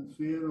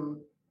unfair or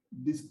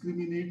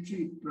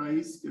discriminatory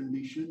price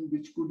condition,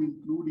 which could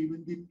include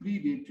even the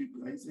predatory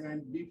price. And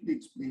I'll briefly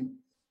explain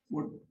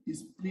what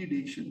is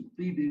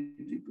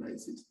predatory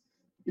prices.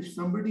 If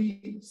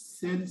somebody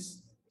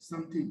sells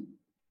something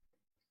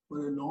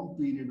for a long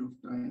period of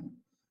time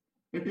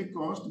at a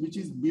cost which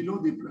is below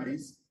the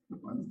price,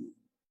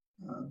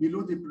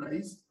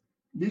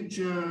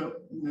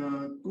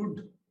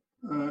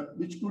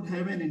 which could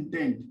have an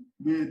intent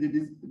where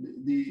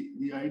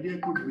the idea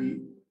could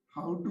be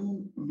how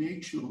to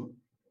make sure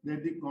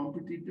that the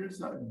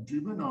competitors are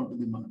driven out of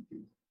the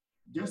market.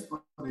 Just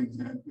for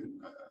example,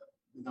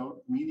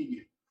 without meaning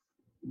it,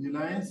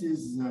 Reliance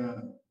is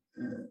a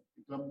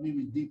company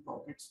with deep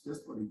pockets,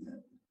 just for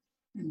example,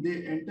 and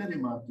they enter a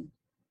market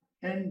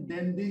and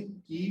then they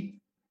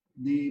keep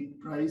the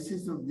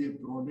prices of their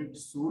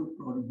products, sold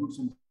product goods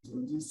and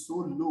services so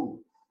low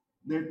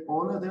that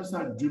all others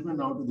are driven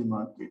out of the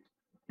market,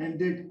 and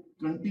they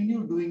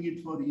continue doing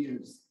it for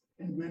years.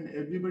 And when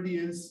everybody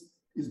else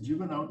is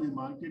driven out of the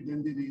market,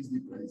 then they raise the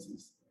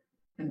prices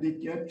and they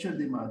capture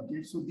the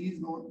market. So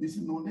this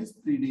is known as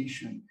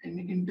predation, and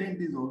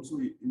intent is also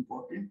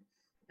important.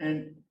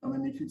 And I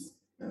mean, if it's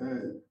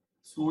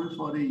sold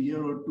for a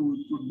year or two,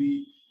 it could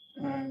be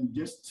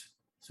just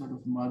sort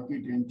of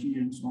market entry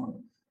and so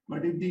on.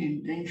 But if the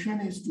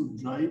intention is to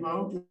drive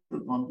out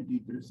your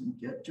competitors and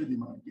capture the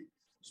market,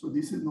 so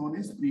this is known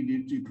as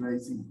predatory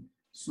pricing.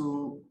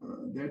 So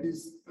that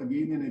is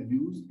again an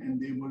abuse, and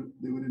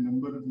there were a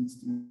number of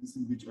instances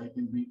which I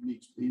can briefly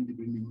explain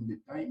depending on the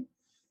time.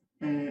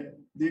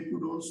 They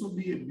could also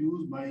be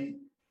abused by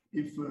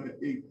if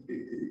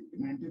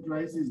an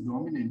enterprise is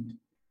dominant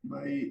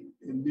by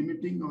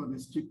limiting or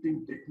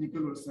restricting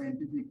technical or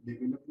scientific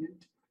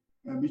development,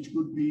 which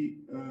could be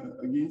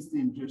against the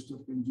interest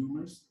of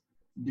consumers,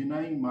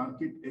 denying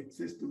market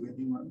access to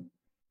anyone,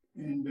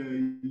 and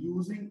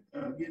using,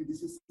 again,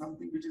 this is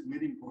something which is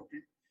very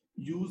important,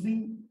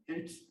 using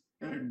its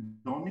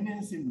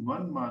dominance in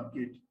one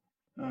market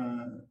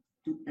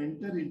to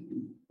enter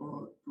into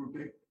or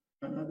protect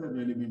another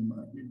relevant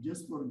market.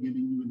 Just for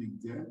giving you an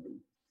example,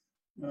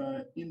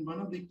 in one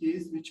of the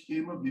cases which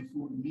came up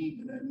before me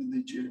when I was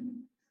the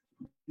chairman,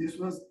 this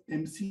was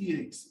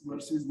MCX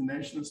versus the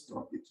National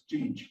Stock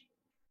Exchange.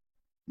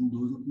 And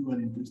those of you who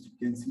are interested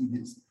can see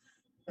this.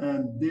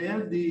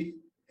 There the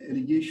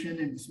allegation,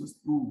 and this was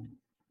proved,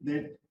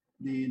 that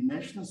the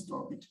National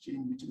Stock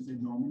Exchange, which is a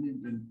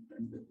dominant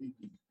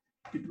undertaking,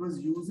 it was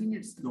using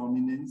its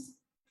dominance,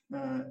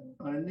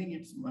 earning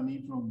its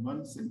money from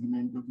one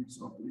segment of its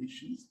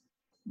operations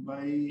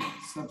by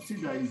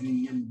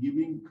subsidizing and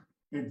giving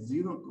at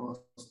zero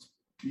cost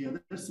the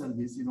other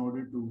service in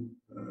order to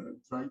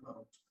drive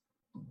out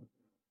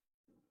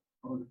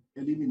or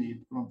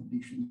eliminate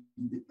competition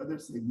in the other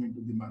segment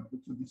of the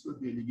market. So this was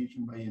the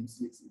allegation by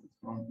MCX. It was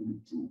found to be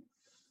true.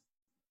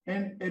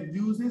 And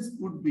abuses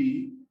could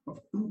be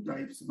of two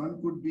types.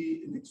 One could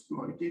be an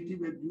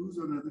exploitative abuse,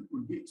 or another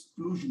could be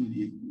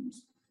exclusionary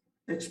abuse.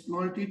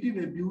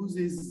 Exploitative abuse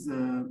is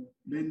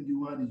when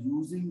you are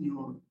using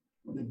your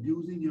or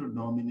abusing your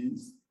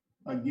dominance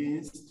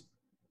against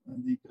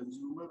the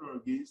consumer or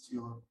against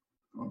your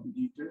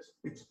competitors.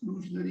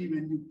 Exclusionary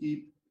when you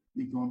keep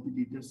the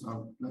competitors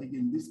out. Like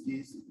in this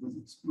case, it was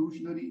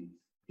exclusionary.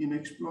 In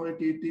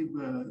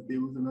exploitative,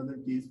 there was another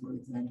case, for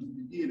example,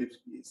 the DLF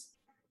case.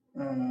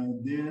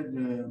 There,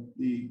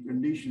 the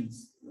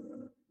conditions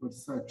were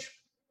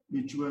such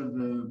which were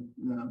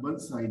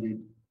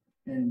one-sided,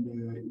 and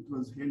it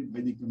was held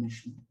by the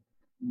commission.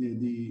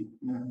 The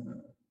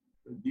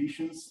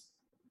conditions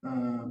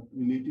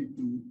related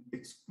to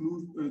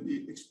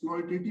the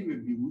exploitative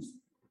abuse,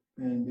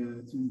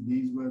 and since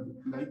these were,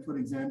 like, for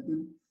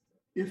example,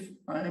 if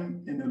I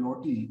am in a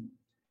lottery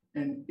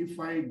and if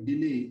I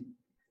delay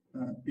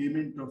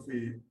payment of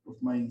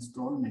my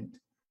installment,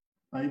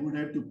 I would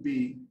have to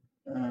pay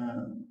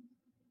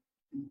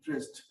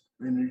interest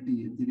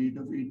penalty at the rate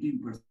of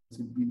 18%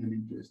 penal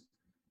interest.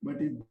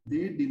 But if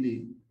they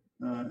delay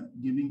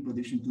giving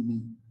possession to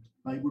me,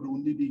 I would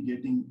only be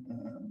getting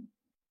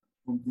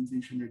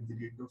compensation at the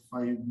rate of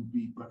 5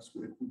 rupee per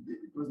square foot.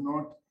 It was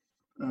not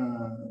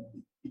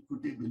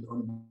equitable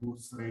on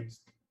both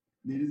sides.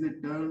 There is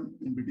a term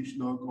in British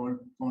law called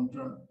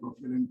contra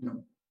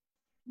proferentum,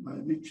 by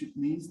which it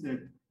means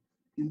that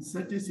in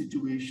such a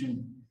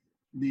situation,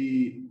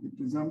 the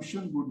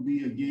presumption would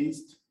be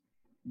against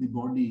the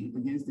body,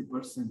 against the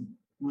person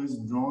who has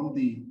drawn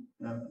the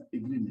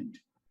agreement.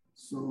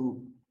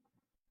 So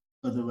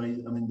otherwise,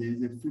 I mean, there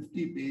is a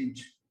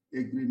 50-page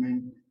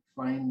agreement,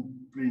 fine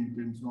print,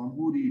 and so on.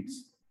 Who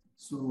reads?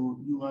 So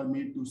you are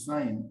made to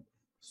sign.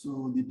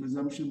 So the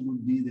presumption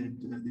would be that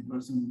the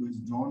person who has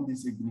drawn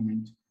this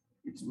agreement,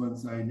 it's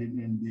one-sided,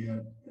 and they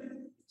are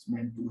it's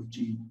meant to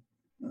achieve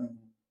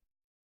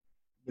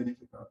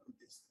benefit out of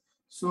this.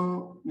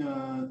 So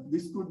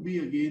this could be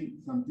again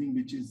something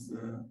which is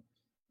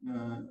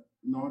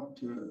not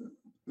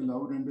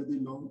allowed under the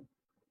law.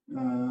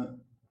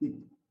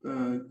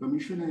 The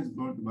commission has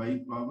got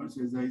wide powers.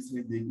 As I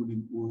said, they could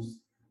impose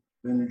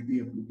penalty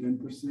up to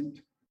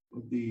 10%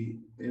 of the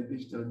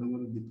average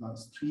turnover of the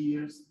past 3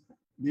 years.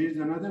 There is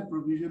another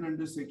provision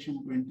under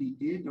Section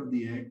 28 of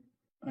the Act,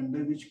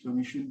 under which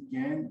commission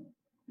can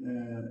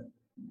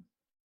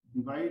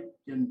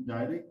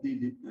direct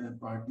the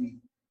party.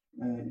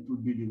 It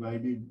would be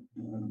divided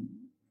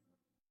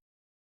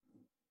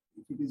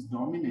if it is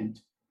dominant,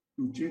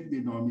 to check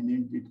the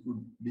dominant, it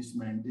could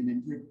dismantle.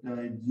 In fact,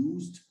 I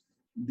used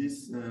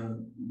this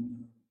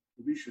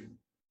provision,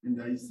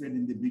 and I said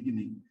in the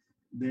beginning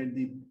that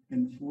the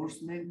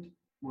enforcement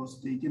was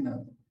taken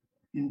up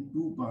in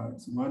two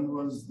parts. One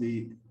was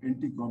the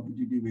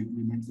anti-competitive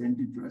agreements,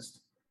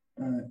 antitrust,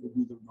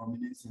 abuse of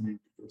dominance and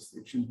antitrust,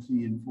 Section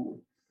 3 and 4,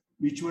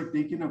 which were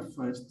taken up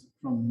first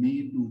from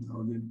May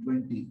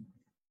 2020.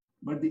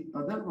 But the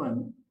other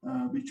one,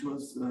 which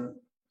was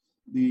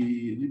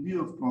the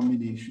review of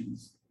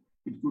combinations,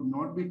 it could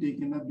not be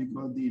taken up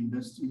because the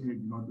industry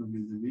had a lot of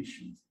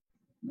reservations.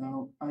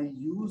 Now, I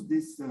used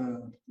this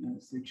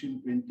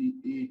Section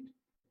 28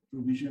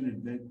 provision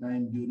at that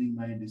time during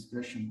my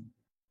discussion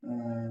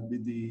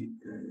with the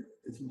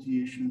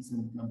associations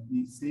and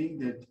companies, saying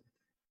that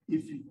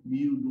if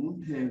you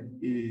don't have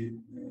a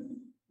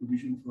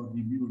provision for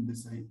review under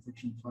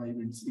Section 5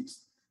 and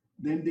 6,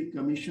 then the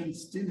commission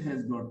still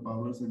has got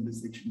powers under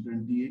Section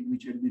 28,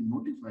 which had been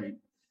notified.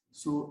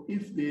 So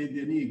if there is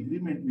any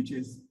agreement which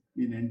has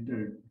been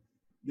entered,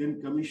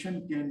 then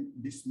commission can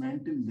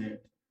dismantle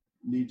that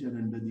later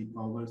under the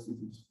powers if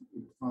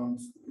it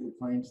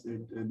finds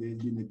that there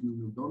has been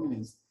abuse of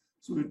dominance.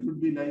 So it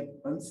would be like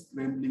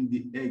unscrambling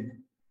the egg.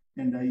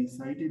 And I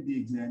cited the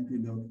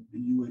example of the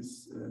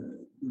US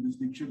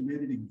jurisdiction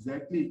where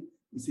exactly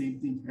the same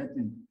thing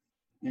happened.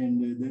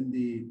 And then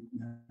they,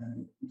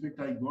 in fact,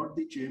 I got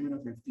the chairman of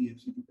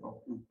FTFC to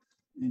talk to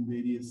in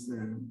various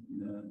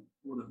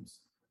forums.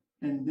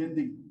 And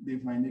then they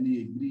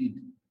finally agreed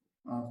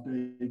after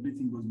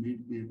everything was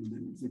made clear to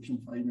them. Section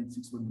 5 and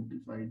 6 were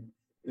notified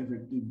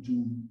effective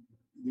June.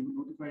 They were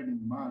notified in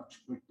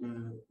March, but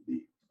they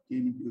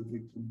came into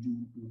effect from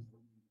June 2000.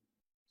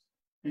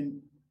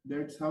 And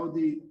that's how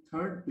the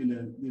third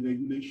pillar, the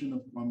regulation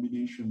of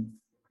combination,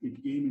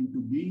 it came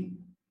into being.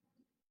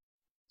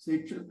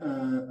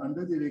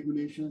 Under the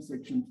regulation,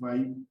 Section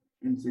 5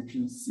 and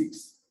Section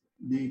 6,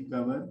 they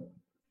cover,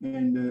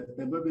 and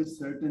above a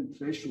certain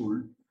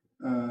threshold,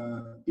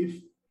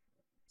 if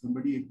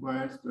somebody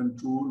acquires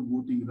control,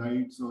 voting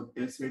rights, or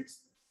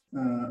assets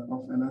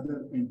of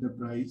another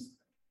enterprise,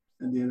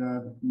 and there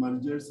are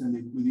mergers and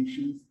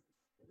acquisitions,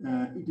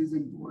 it is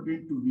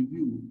important to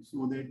review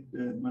so that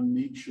one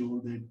makes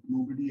sure that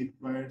nobody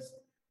acquires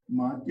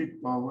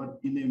market power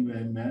in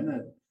a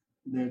manner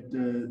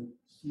that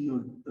he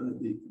or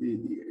the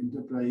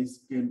enterprise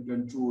can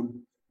control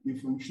the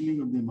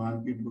functioning of the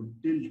market or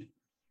tilt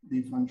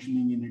the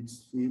functioning in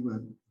its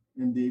favor,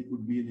 and there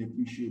could be an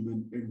appreciable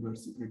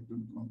adverse effect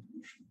on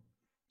competition.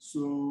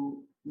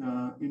 So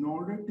in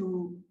order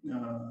to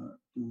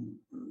to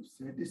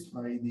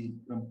satisfy the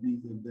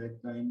companies at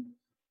that time,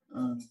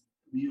 uh,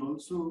 we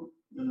also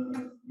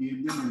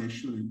gave them an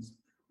assurance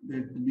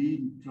that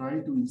we try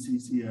to in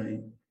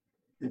CCI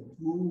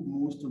approve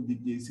most of the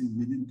cases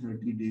within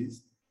 30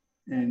 days.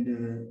 And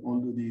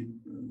although the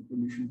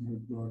commission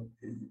has got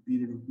a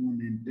period of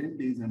 210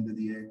 days under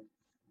the Act,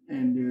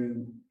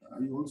 and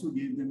I also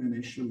gave them an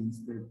assurance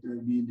that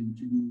we'll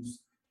introduce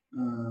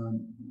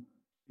um,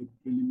 a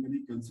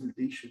preliminary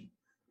consultation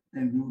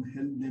and we would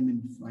help them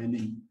in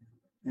filing.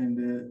 And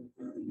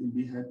you'll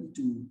be happy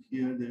to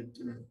hear that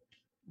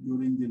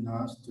during the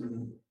last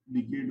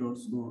decade or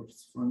so,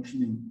 it's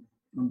functioning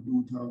from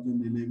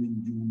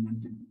 2011 June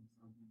until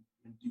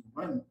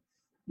 2021,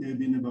 there have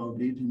been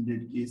about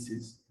 800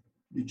 cases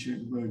which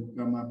have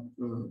come up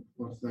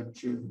for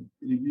such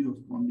review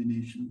of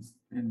combinations,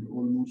 and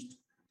almost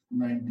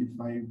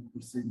 95%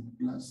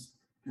 plus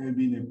have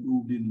been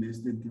approved in less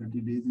than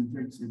 30 days, in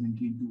fact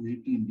 17 to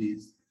 18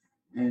 days.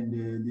 And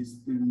this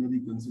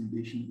preliminary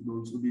consultation has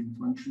also been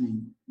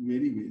functioning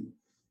very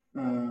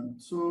well.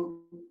 So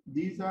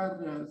these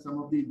are some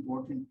of the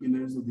important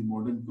pillars of the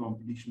modern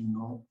competition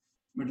law.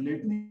 But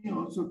let me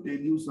also tell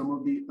you some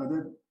of the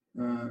other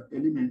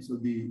elements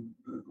of the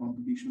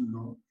competition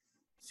law.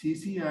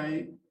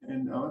 CCI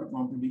and our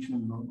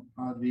competition law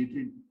are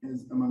rated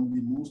as among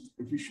the most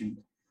efficient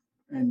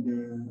and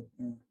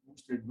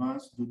most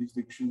advanced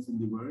jurisdictions in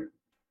the world.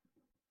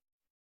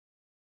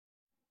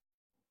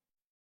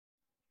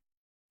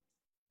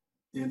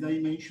 As I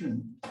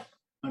mentioned,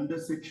 under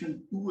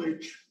Section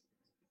 2H,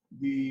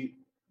 the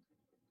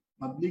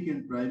public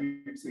and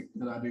private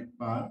sector are at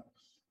par,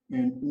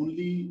 and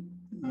only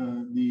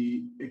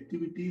the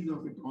activities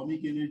of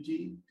atomic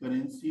energy,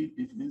 currency,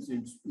 defense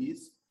and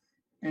space,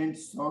 and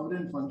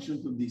sovereign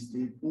functions of the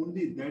state,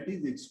 only that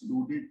is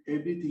excluded.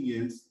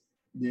 Everything else,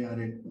 they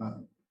are at par.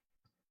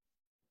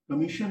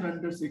 Commission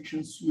under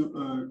Section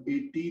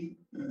 18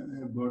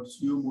 have got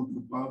suo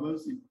motu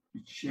powers.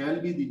 It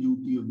shall be the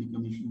duty of the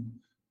Commission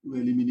to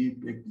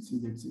eliminate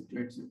practices,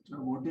 etc.,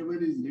 etc.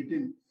 Whatever is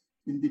written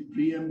in the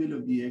preamble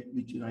of the Act,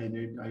 which I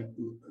read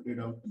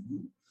out to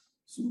you.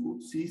 So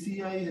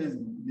CCI has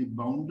the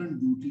bounden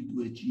duty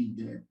to achieve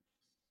that.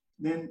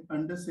 Then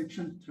under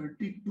Section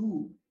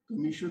 32,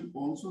 Commission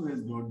also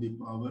has got the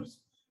powers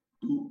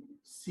to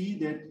see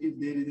that if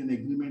there is an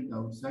agreement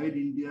outside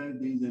India, if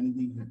there is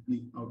anything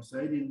happening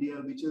outside India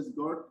which has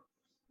got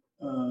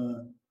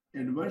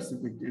adverse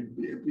effect,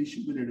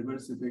 appreciable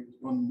adverse effect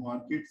on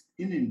markets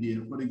in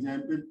India. For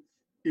example,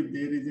 if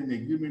there is an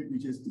agreement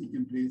which has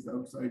taken place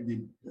outside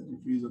the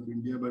territories of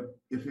India but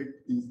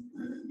affect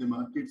the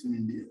markets in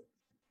India,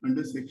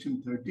 under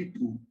Section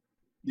 32,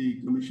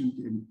 the Commission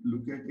can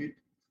look at it.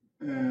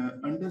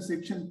 Under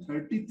Section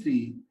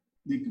 33,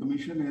 the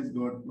Commission has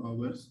got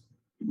powers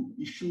to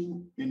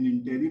issue an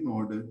interim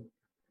order.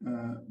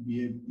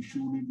 We have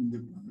issued it in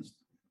the past.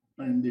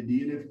 And the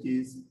DLF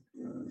case,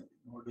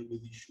 order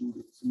was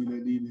issued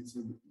similarly in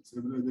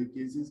several other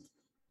cases.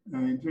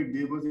 In fact,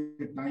 there was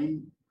a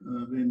time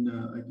when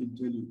I can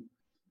tell you,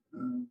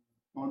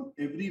 on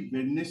every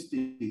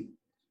Wednesday,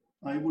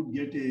 I would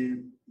get a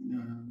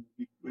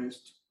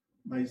request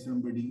by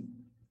somebody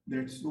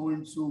that so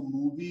and so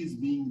movie is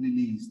being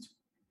released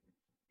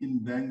in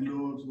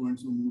Bangalore, so and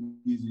so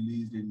movie is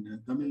released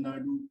in Tamil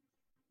Nadu,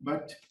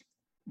 but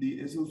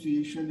the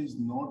association is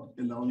not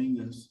allowing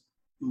us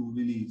to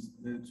release.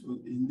 So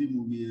Hindi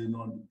movie are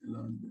not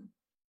allowing them.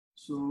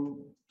 So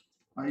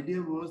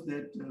idea was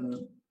that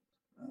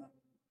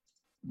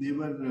they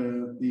were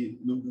the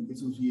local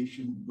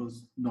association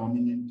was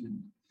dominant,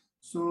 and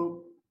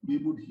so we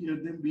would hear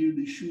them. We would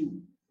issue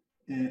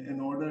an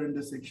order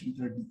under Section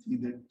 33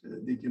 that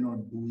they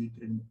cannot do it,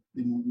 and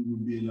the movie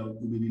would be allowed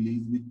to be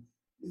released. With,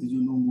 as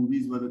you know,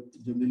 movies were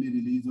generally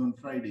released on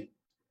Friday.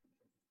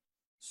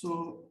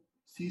 So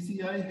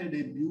CCI had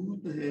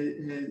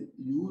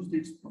used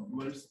its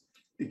powers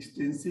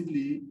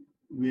extensively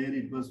where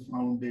it was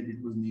found that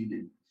it was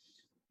needed.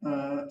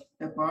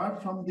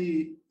 Apart from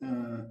the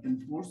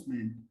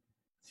enforcement,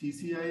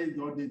 CCI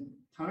got the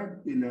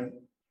third pillar,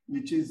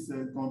 which is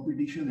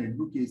competition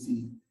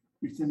advocacy.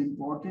 It's an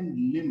important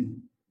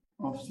limb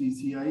of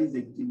CCI's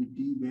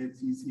activity, where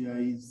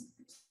CCI is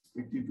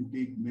expected to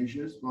take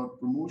measures for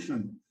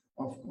promotion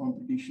of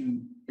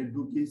competition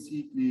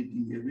advocacy,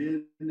 creating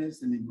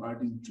awareness and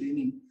imparting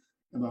training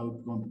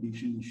about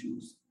competition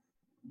issues.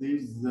 There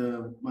is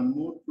one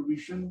more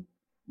provision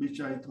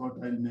which I thought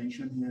I'll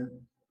mention here.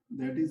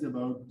 That is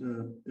about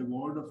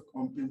award of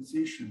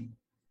compensation.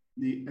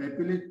 The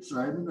appellate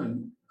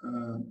tribunal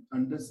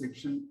under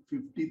Section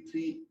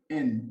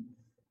 53N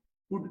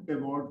could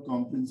award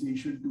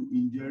compensation to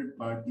injured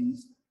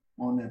parties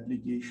on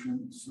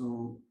application.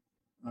 So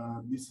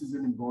this is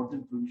an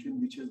important provision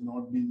which has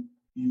not been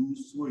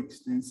used so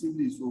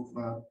extensively so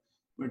far,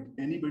 but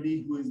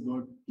anybody who has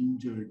got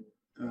injured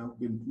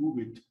can prove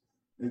it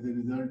as a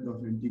result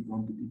of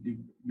anti-competitive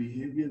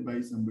behavior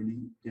by somebody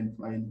can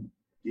file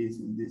a case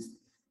in this.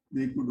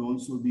 There could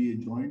also be a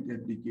joint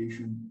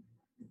application,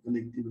 a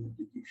collective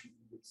application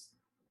of this.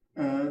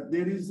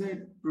 There is a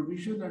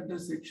provision under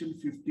Section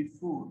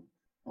 54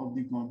 of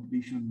the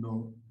competition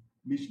law,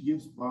 which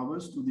gives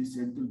powers to the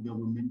central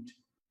government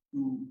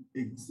to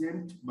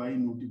exempt by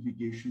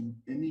notification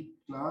any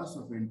class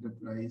of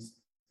enterprise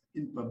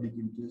in public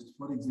interest.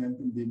 For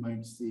example, they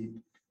might say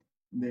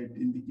that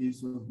in the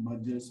case of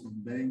mergers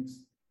of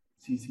banks,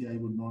 CCI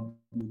would not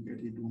look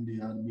at it, only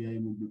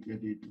RBI would look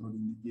at it, or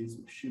in the case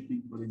of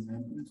shipping, for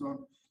example, and so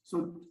on.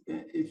 So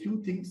a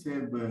few things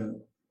have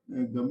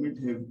government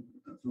have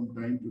from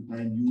time to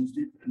time used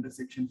it. Under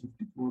Section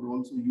 54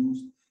 also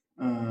used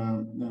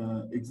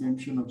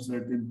exemption of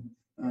certain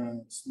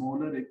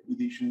smaller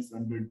acquisitions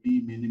under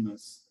de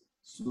minimis.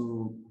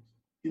 So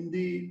in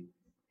the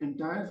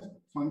entire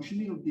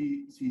functioning of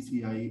the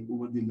CCI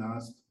over the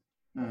last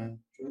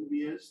 12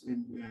 years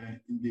and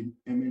in the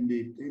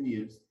M&A 10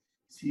 years,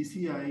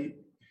 CCI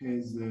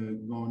has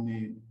gone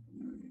a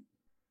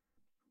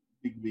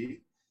big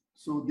way.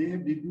 So they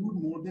have reviewed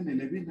more than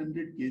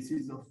 1,100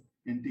 cases of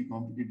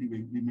anti-competitive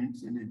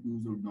agreements and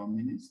abuse of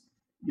dominance,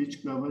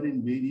 which cover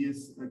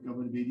various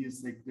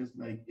sectors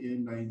like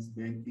airlines,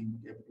 banking,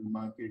 capital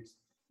markets,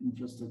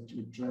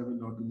 infrastructure,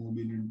 travel,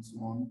 automobile, and so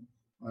on,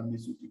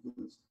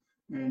 pharmaceuticals,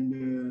 and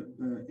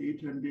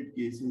 800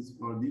 cases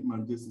for the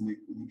mergers and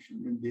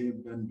acquisition, and they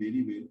have done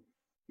very well,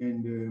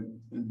 and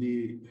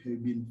they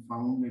have been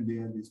found and they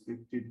are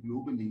respected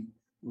globally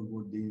for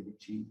what they have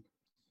achieved.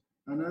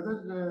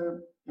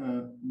 Another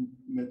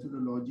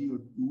methodology or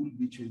tool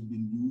which has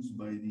been used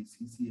by the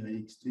CCI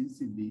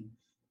extensively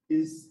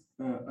is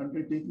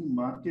undertaking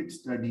market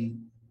study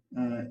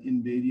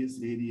in various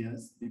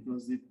areas,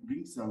 because it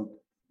brings out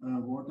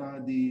what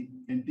are the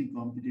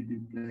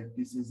anti-competitive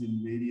practices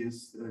in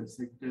various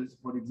sectors.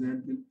 For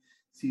example,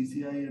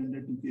 CCI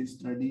undertook a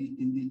study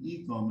in the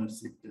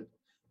e-commerce sector,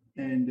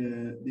 and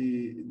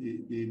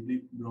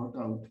they brought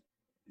out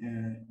a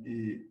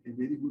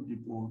very good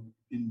report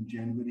in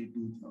January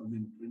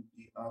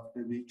 2020,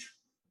 after which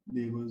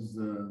they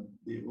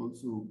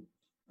also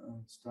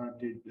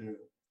started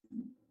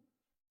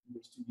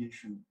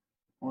investigation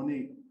on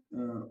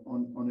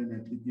on an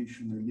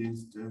application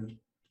against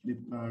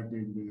Flipkart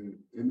and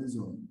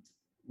Amazon,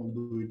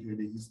 although it had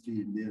a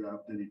history, and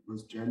thereafter it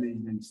was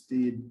challenged and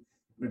stayed,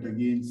 but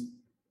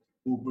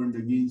opened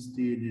again,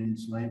 stayed, and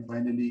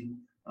finally,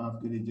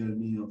 after a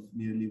journey of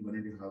nearly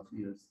 1.5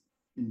 years,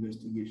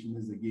 investigation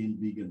has again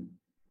begun.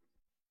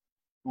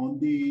 On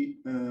the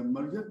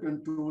merger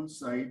control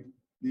side,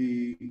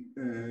 the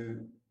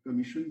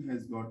commission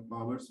has got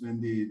powers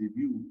when they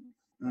review.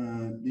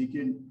 They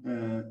can,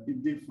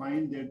 if they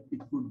find that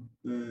it could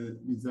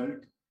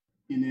result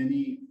in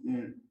any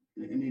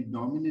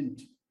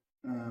dominant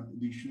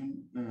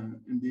position,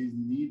 and there is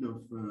need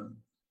of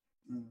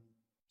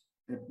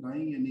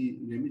applying any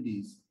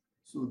remedies.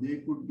 So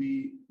there could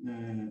be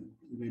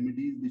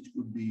remedies which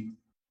could be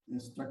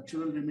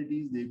structural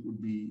remedies, they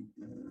could be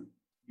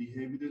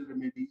behavioral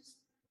remedies,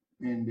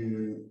 and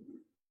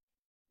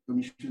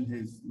Commission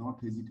has not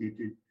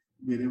hesitated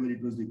wherever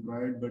it was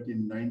required, but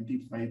in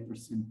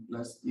 95%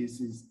 plus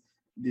cases,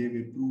 they have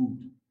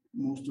approved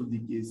most of the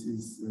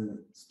cases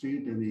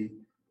straight away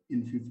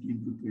in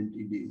 15 to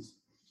 20 days.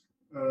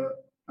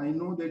 I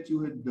know that you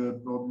had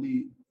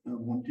probably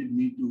wanted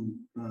me to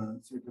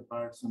set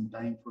apart some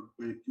time for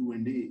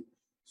Q&A.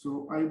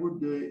 So I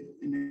would,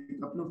 in a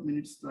couple of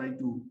minutes, try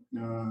to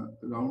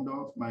round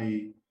off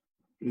my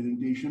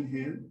presentation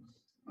here.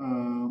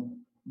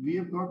 We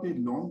have got a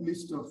long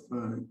list of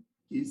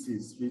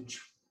cases which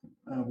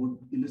would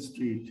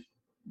illustrate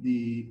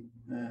the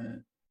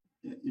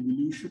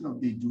evolution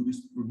of the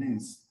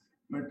jurisprudence,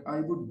 but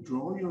I would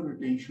draw your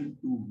attention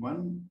to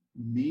one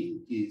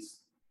main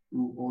case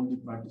to all the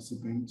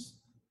participants.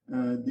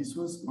 This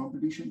was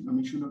Competition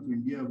Commission of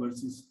India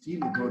versus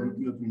Steel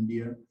Authority of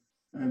India,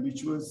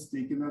 which was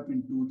taken up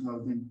in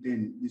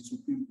 2010, the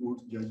Supreme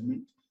Court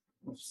judgment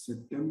of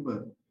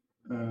September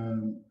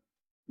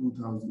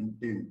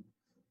 2010,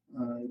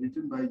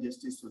 written by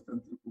Justice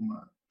Dhanendra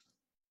Kumar.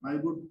 I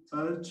would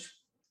urge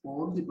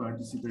all the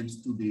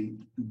participants today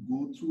to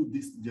go through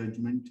this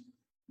judgment,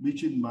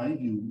 which in my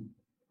view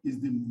is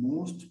the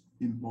most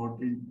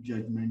important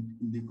judgment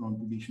in the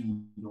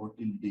competition law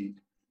till date,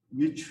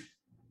 which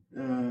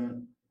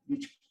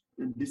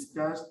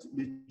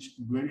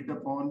dwelt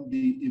upon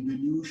the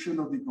evolution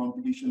of the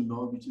competition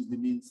law, which is the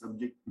main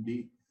subject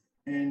today.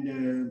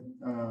 And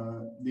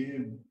they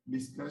have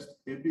discussed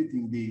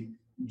everything, the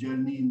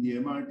journey in the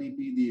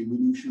MRTP, the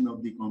evolution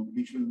of the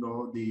competition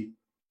law, the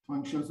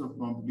functions of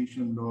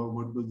competition law,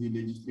 what was the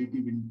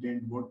legislative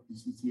intent, what the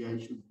CCI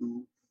should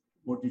do,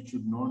 what it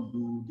should not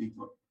do, the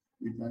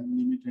time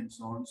limit, and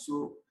so on.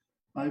 So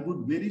I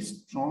would very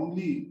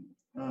strongly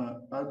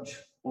urge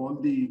all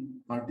the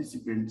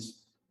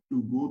participants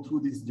to go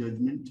through this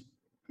judgment,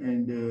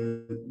 and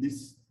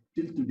this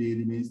till today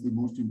remains the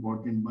most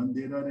important one.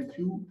 There are a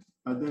few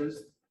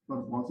others,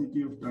 for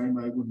paucity of time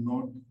I would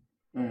not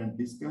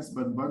discuss,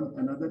 but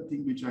another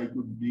thing which I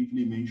could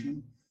briefly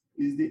mention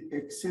is the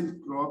Excel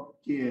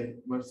Crop Care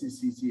versus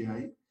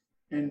CCI,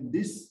 and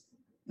this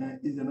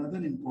is another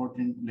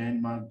important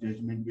landmark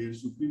judgment where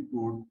Supreme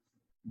Court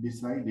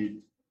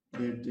decided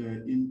that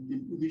in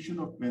imposition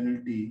of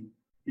penalty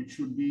it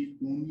should be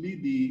only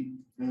the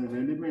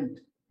relevant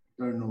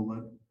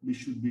turnover which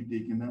should be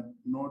taken up,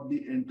 not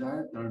the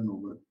entire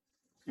turnover.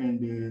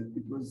 And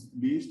it was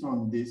based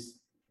on this,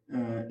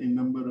 a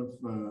number of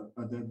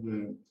other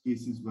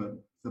cases were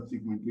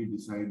subsequently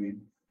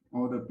decided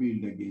or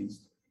appealed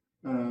against.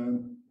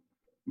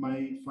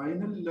 My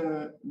final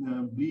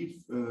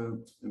brief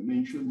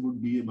mention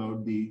would be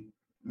about the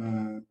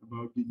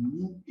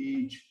new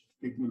age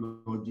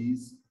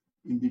technologies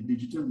in the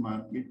digital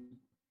market,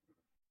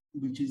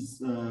 which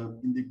is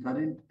in the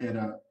current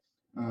era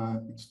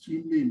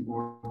extremely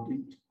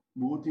important,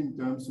 both in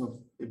terms of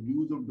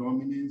abuse of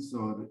dominance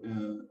or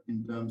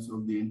in terms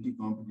of the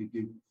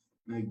anti-competitive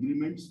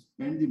agreements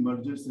and the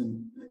mergers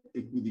and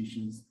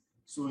acquisitions.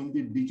 So in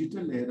the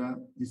digital era,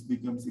 this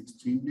becomes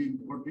extremely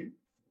important.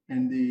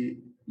 And the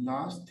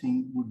last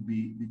thing would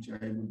be, which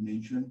I would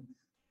mention,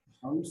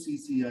 how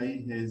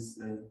CCI has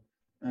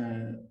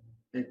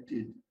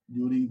acted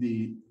during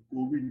the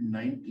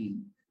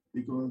COVID-19,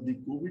 because the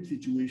COVID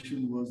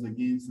situation was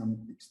again some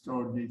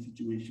extraordinary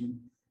situation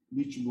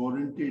which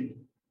warranted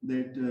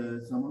that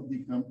some of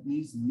the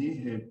companies may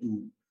have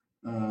to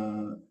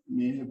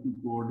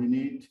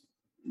coordinate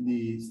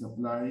the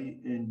supply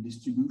and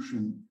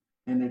distribution,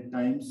 and at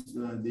times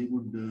they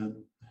would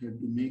have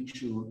to make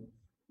sure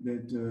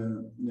that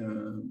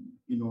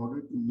in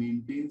order to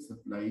maintain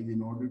supplies,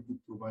 in order to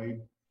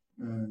provide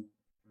uh,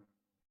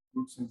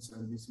 goods and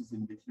services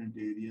in different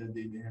areas,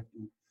 they may have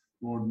to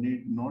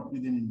coordinate not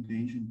with an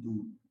intention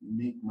to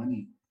make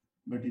money,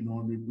 but in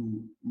order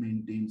to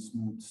maintain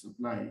smooth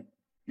supply.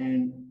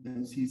 And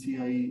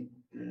CCI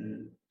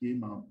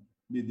came up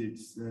with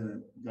its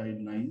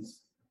guidelines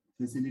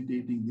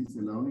facilitating this,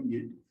 allowing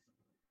it.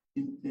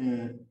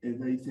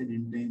 As I said,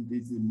 intent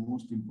is the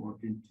most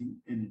important thing,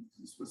 and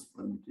this was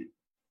permitted.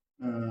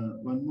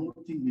 One more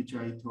thing which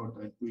I thought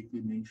I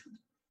quickly mentioned,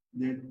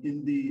 that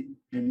in the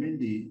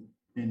M&A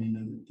and in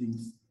other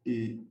things,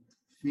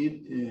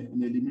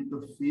 an element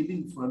of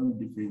failing firm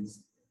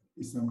defense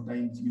is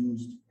sometimes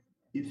used.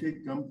 If a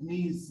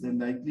company is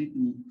likely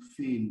to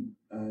fail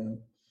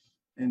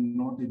and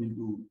not able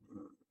to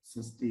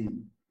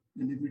sustain,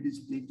 and if it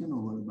is taken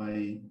over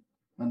by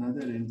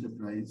another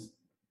enterprise,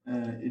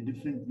 a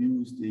different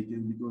view is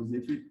taken, because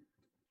if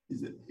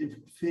it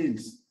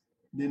fails,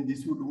 then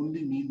this would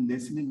only mean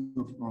lessening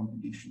of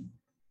competition.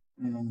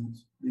 And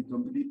the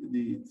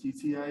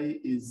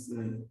CCI is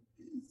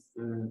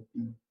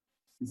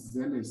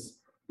zealous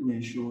to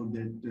ensure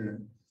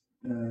that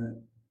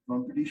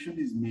competition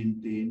is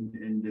maintained,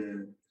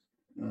 and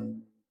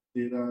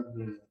there are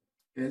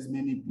as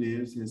many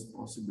players as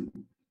possible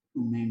to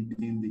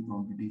maintain the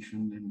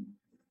competition, and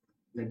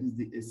that is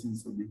the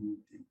essence of the whole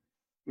thing.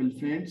 Well,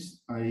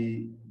 friends,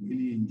 I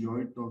really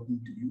enjoyed talking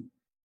to you,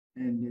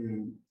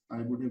 and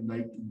I would have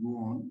liked to go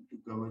on to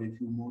cover a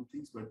few more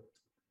things, but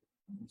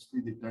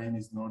mostly the time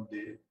is not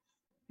there.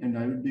 And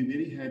I would be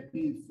very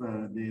happy if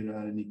there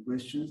are any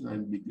questions. I'll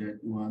be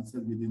glad to answer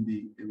within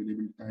the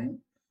available time.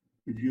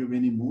 If you have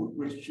any more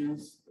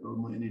questions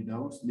or any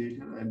doubts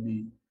later, I'll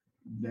be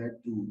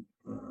glad to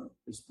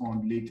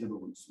respond later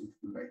also, if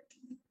you like to.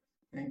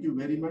 Thank you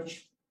very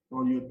much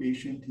for your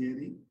patient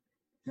hearing.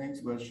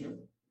 Thanks, Varsha,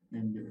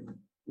 and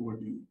over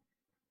to you.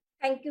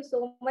 Thank you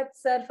so much,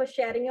 sir, for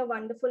sharing your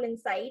wonderful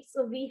insights.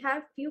 So we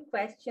have few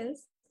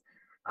questions.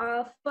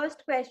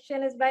 First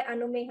question is by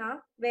Anumeha,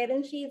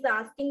 wherein she is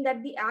asking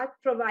that the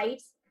Act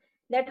provides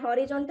that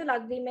horizontal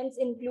agreements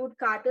include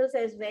cartels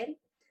as well.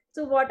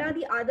 So what are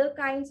the other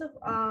kinds of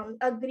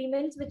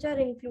agreements which are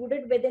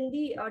included within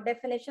the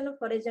definition of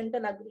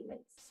horizontal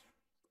agreements?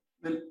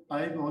 Well,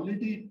 I've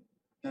already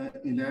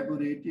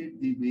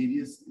elaborated the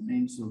various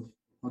kinds of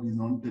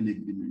horizontal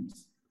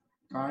agreements.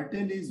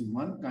 Cartel is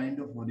one kind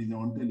of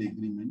horizontal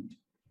agreement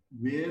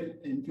where,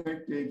 in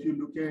fact, if you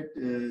look at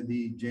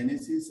the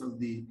genesis of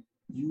the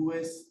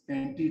US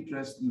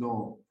antitrust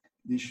law,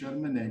 the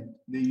Sherman Act,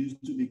 they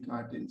used to be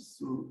cartels.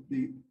 So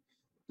the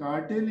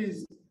cartel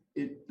is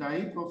a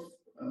type of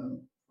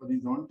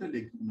horizontal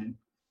agreement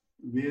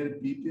where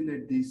people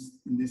at this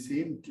in the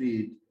same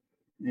trade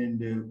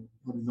and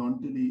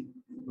horizontally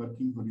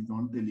working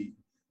horizontally,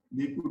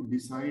 they could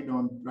decide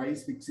on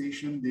price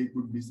fixation, they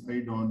could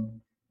decide on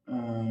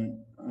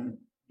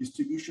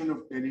distribution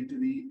of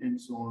territory, and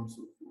so on and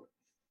so forth.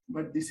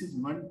 But this is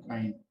one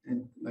kind,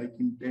 and like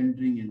in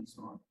tendering and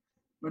so on.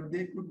 But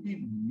there could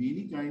be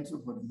many kinds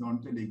of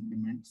horizontal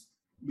agreements,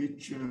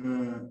 which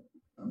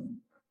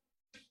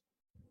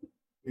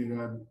there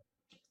are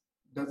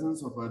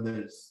dozens of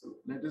others. So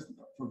let us,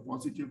 for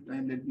positive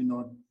time, let me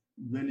not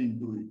dwell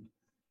into it.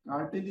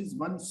 Cartel is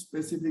one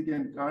specific,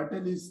 and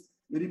cartel is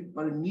very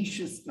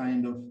pernicious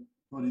kind of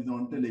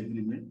horizontal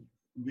agreement,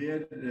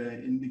 where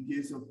in the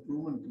case of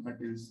proven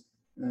cartels,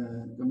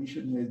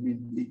 Commission has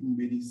been taking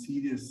very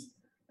serious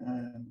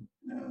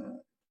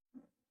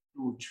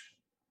approach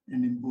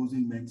and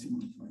imposing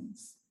maximum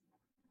fines.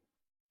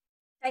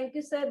 Thank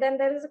you, sir. Then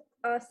there is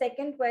a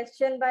second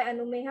question by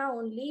Anumeha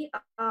only,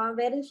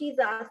 wherein she is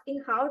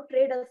asking how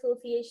trade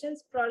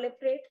associations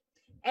proliferate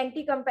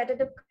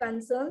anti-competitive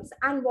concerns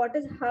and what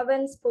is hub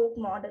and spoke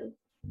model.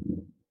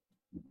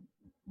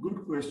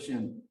 good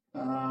question.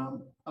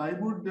 I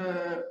would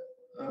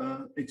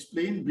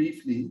explain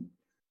briefly,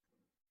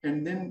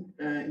 and then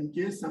in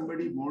case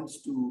somebody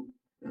wants to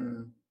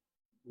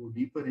go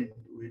deeper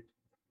into it,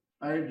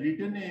 I had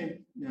written a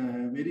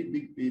very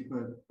big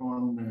paper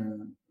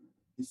on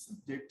this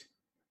subject,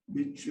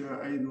 which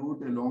I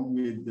wrote along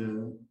with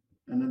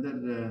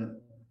another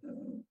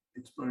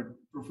expert,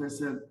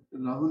 Professor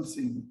Rahul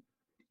Singh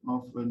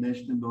of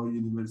National Law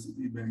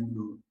University,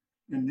 Bangalore.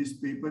 And this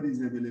paper is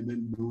available,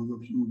 those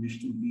of you who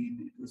wish to read.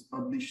 It was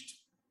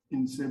published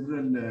in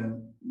several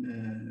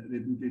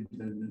reputed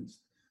journals.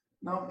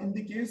 Now, in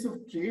the case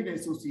of trade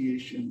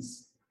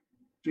associations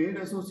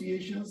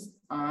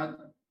are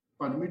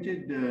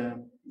permitted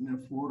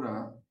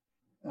fora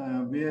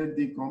where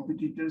the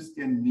competitors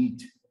can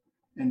meet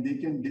and they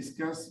can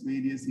discuss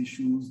various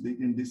issues. They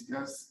can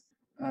discuss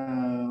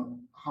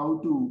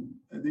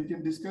they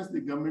can discuss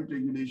the government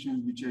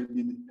regulations which have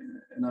been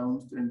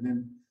announced, and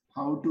then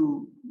how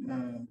to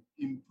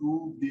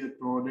improve their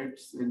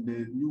products and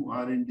new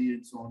R&D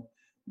and so on.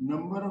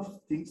 Number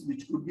of things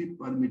which could be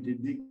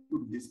permitted, they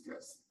could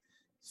discuss.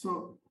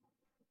 So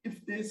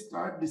if they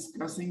start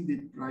discussing the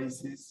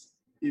prices,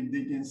 if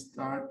they can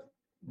start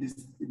if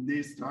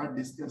they start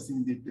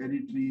discussing the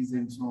territories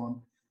and so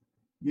on,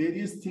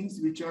 various things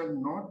which are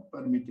not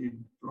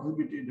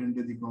prohibited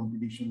under the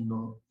competition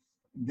law,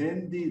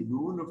 then the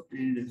role of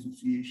trade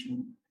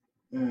association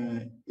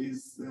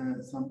is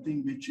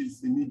something which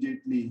is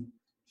immediately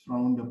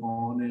frowned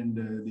upon, and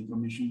the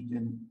commission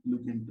can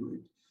look into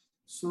it.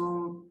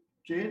 So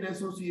trade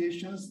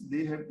associations,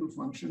 they have to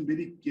function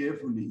very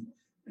carefully,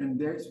 and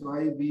that's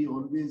why we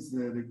always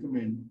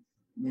recommend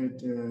that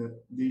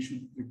they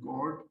should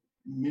record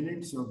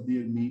minutes of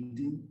their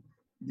meeting.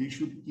 They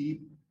should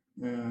keep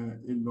a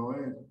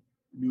lawyer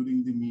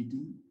during the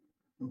meeting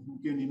who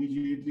can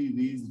immediately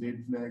raise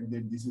red flag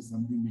that this is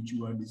something which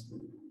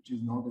which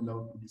is not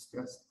allowed to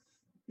discuss.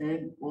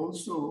 And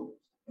also,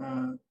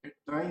 at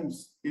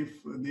times, if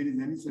there is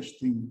any such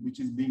thing which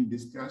is being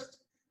discussed,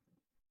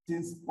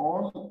 since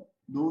all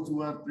those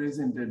who are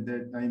present at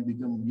that time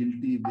become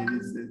guilty, there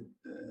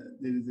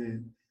is a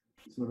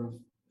sort of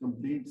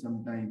complaint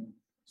sometime.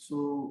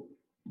 So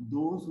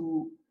those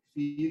who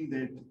feel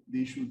that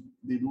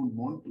they don't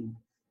want to,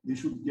 they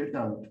should get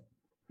out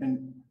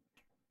and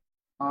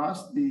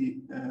ask the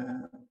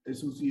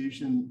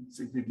association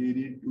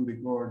secretariat to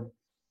record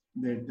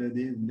that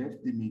they have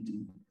left the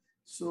meeting.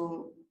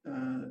 So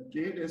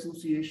trade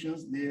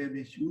associations, they have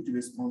a huge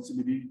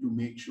responsibility to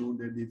make sure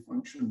that they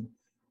function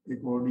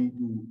according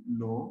to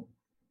law,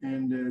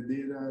 and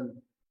there are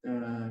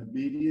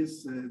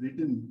various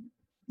written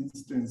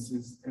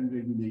instances and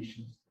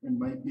regulations, and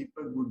my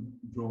paper would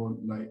throw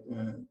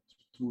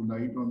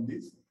light on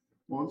this.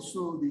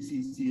 Also, the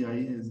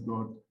CCI has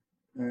got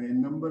a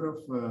number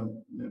of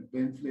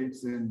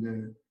pamphlets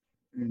and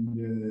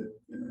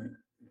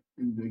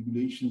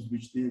regulations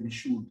which they have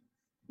issued,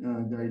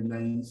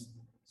 guidelines.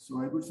 So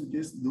I would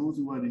suggest those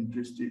who are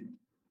interested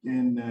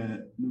can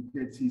look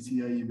at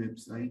CCI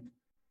website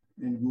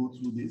and go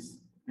through this.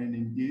 And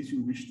in case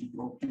you wish to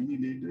talk to me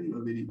later, you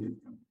are very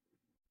welcome.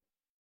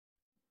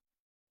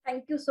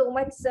 Thank you so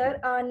much, sir.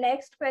 Our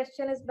next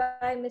question is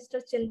by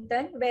Mr.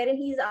 Chintan, wherein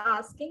he's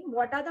asking,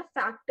 what are the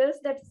factors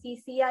that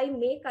CCI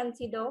may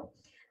consider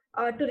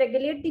to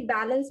regulate the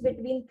balance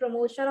between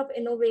promotion of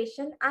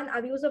innovation and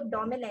abuse of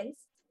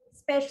dominance,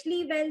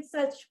 especially when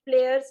such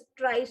players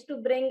tries to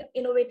bring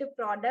innovative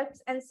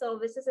products and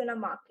services in a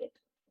market?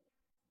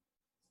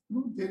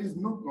 No, there is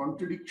no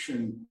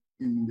contradiction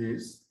in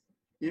this.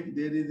 If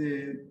there is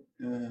a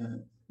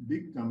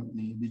big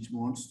company which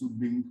wants to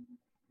bring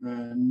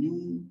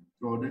new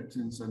products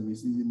and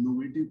services,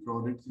 innovative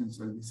products and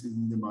services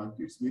in the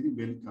market, it's very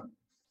welcome.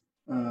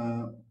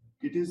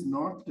 It is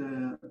not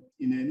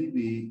in any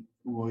way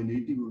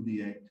violative of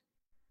the Act.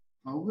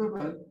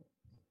 However,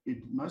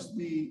 it must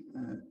be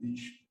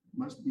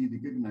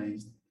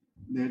recognized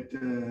that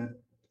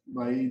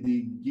by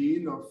the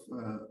gale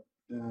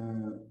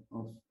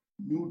of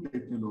new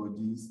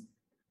technologies,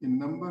 a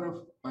number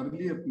of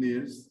earlier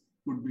players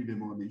could be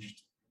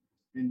demolished.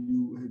 And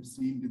you have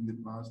seen in the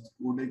past,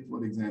 Kodak,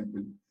 for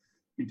example,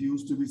 it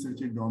used to be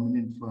such a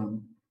dominant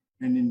firm.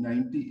 And in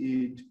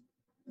 '98,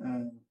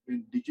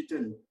 when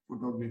digital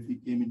photography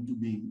came into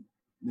being,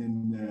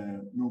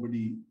 then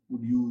nobody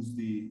would use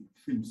the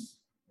films.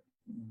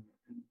 A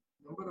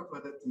number of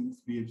other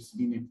things we have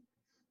seen it.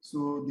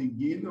 So the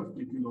gale of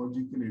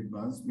technological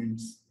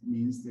advancements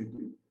means that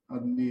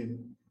earlier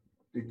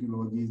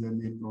technologies,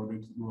 earlier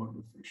products go out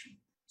of fashion.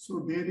 So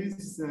there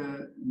is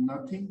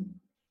nothing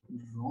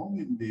wrong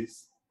in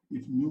this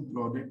if new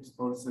products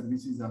or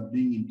services are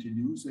being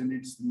introduced, and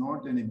it's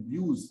not an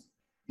abuse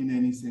in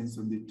any sense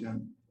of the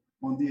term.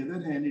 On the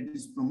other hand, it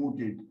is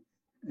promoted,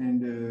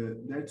 and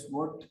that's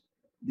what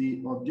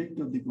the object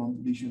of the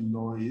competition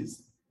law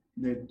is,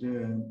 that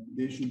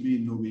there should be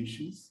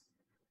innovations,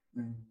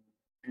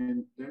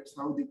 and that's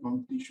how the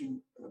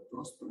competition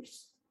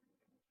prospers.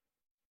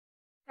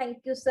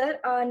 Thank you, sir.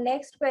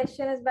 Next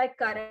question is by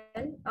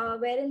Karan,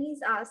 wherein he's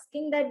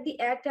asking that the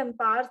Act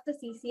empowers the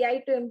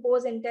CCI to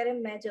impose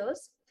interim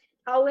measures.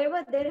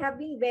 However, there have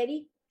been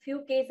very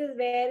few cases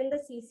wherein the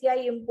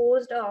CCI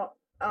imposed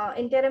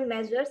interim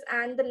measures,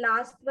 and the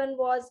last one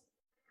was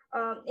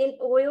in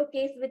OYO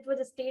case, which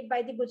was stayed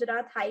by the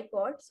Gujarat High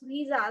Court. So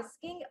he's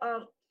asking,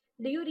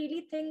 do you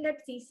really think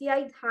that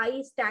CCI's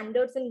high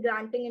standards in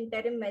granting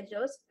interim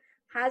measures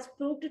has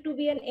proved to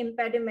be an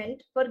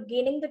impediment for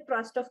gaining the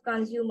trust of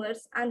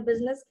consumers and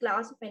business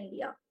class of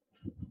India?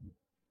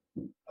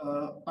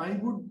 I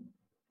would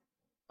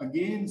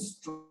again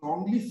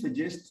strongly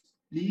suggest,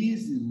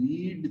 please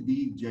read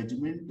the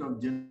judgment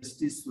of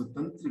Justice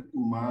Swatantra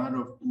Kumar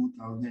of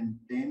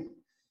 2010,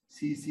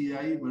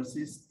 CCI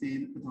versus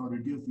Steel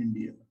Authority of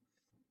India.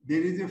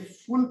 There is a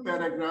full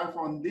paragraph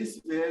on this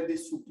where the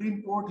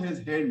Supreme Court has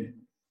held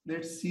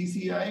that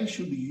CCI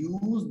should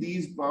use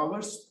these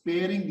powers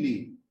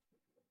sparingly.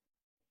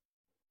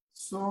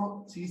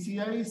 So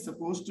CCI is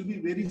supposed to be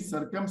very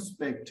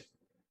circumspect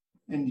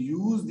and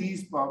use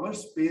these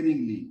powers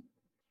sparingly.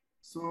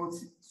 So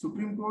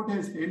Supreme Court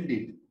has held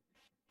it,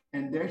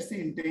 and that's the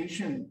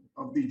intention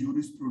of the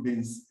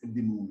jurisprudence at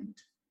the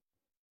moment.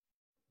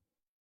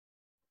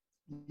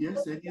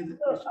 Yes, any other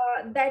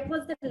question? That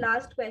was the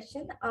last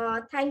question.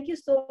 Thank you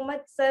so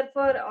much, sir,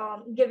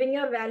 for giving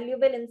your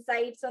valuable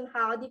insights on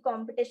how the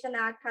Competition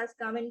Act has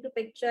come into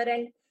picture,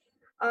 and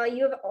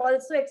you've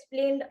also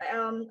explained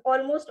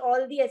almost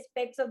all the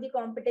aspects of the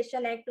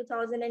Competition Act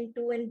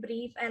 2002 in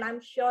brief, and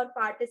I'm sure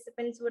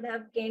participants would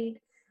have gained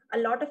a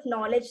lot of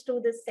knowledge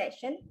through this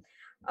session.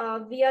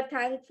 We are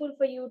thankful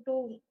for you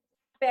to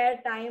spare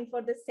time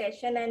for this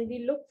session, and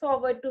we look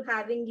forward to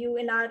having you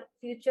in our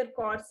future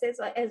courses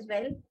as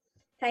well.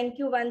 Thank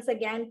you once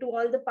again to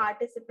all the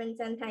participants,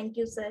 and thank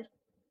you, sir.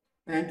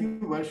 Thank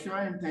you,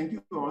 Varsha, and thank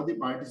you to all the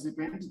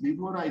participants.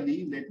 Before I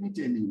leave, let me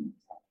tell you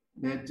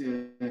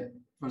that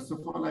first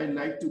of all, I'd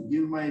like to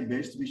give my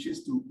best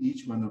wishes to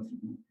each one of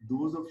you.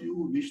 Those of you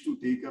who wish to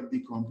take up the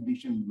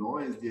competition law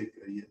as their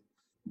career,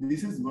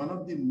 this is one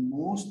of the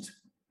most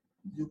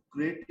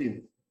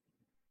lucrative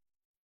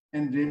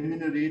and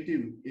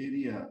remunerative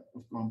area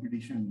of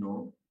competition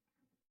law,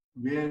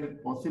 where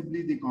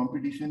possibly the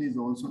competition is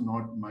also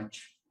not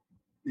much.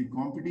 The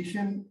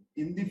competition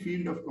in the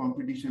field of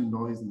competition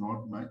law is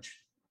not much.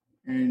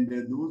 And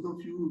those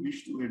of you who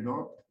wish to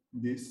adopt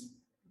this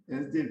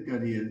as their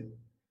career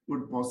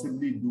could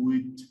possibly do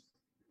it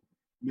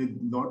with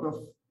a lot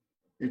of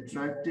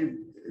attractive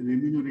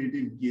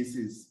remunerative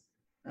cases,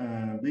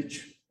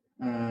 which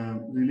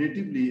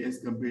relatively as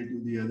compared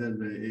to the other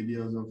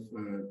areas of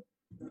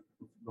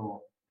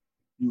law,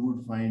 you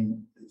would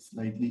find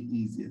slightly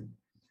easier.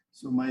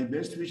 So my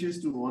best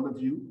wishes to all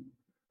of you,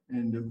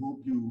 and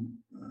hope you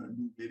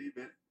do very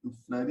well to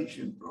flourish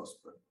and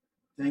prosper.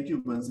 Thank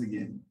you once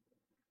again.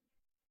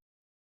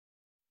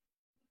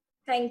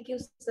 Thank you,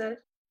 sir.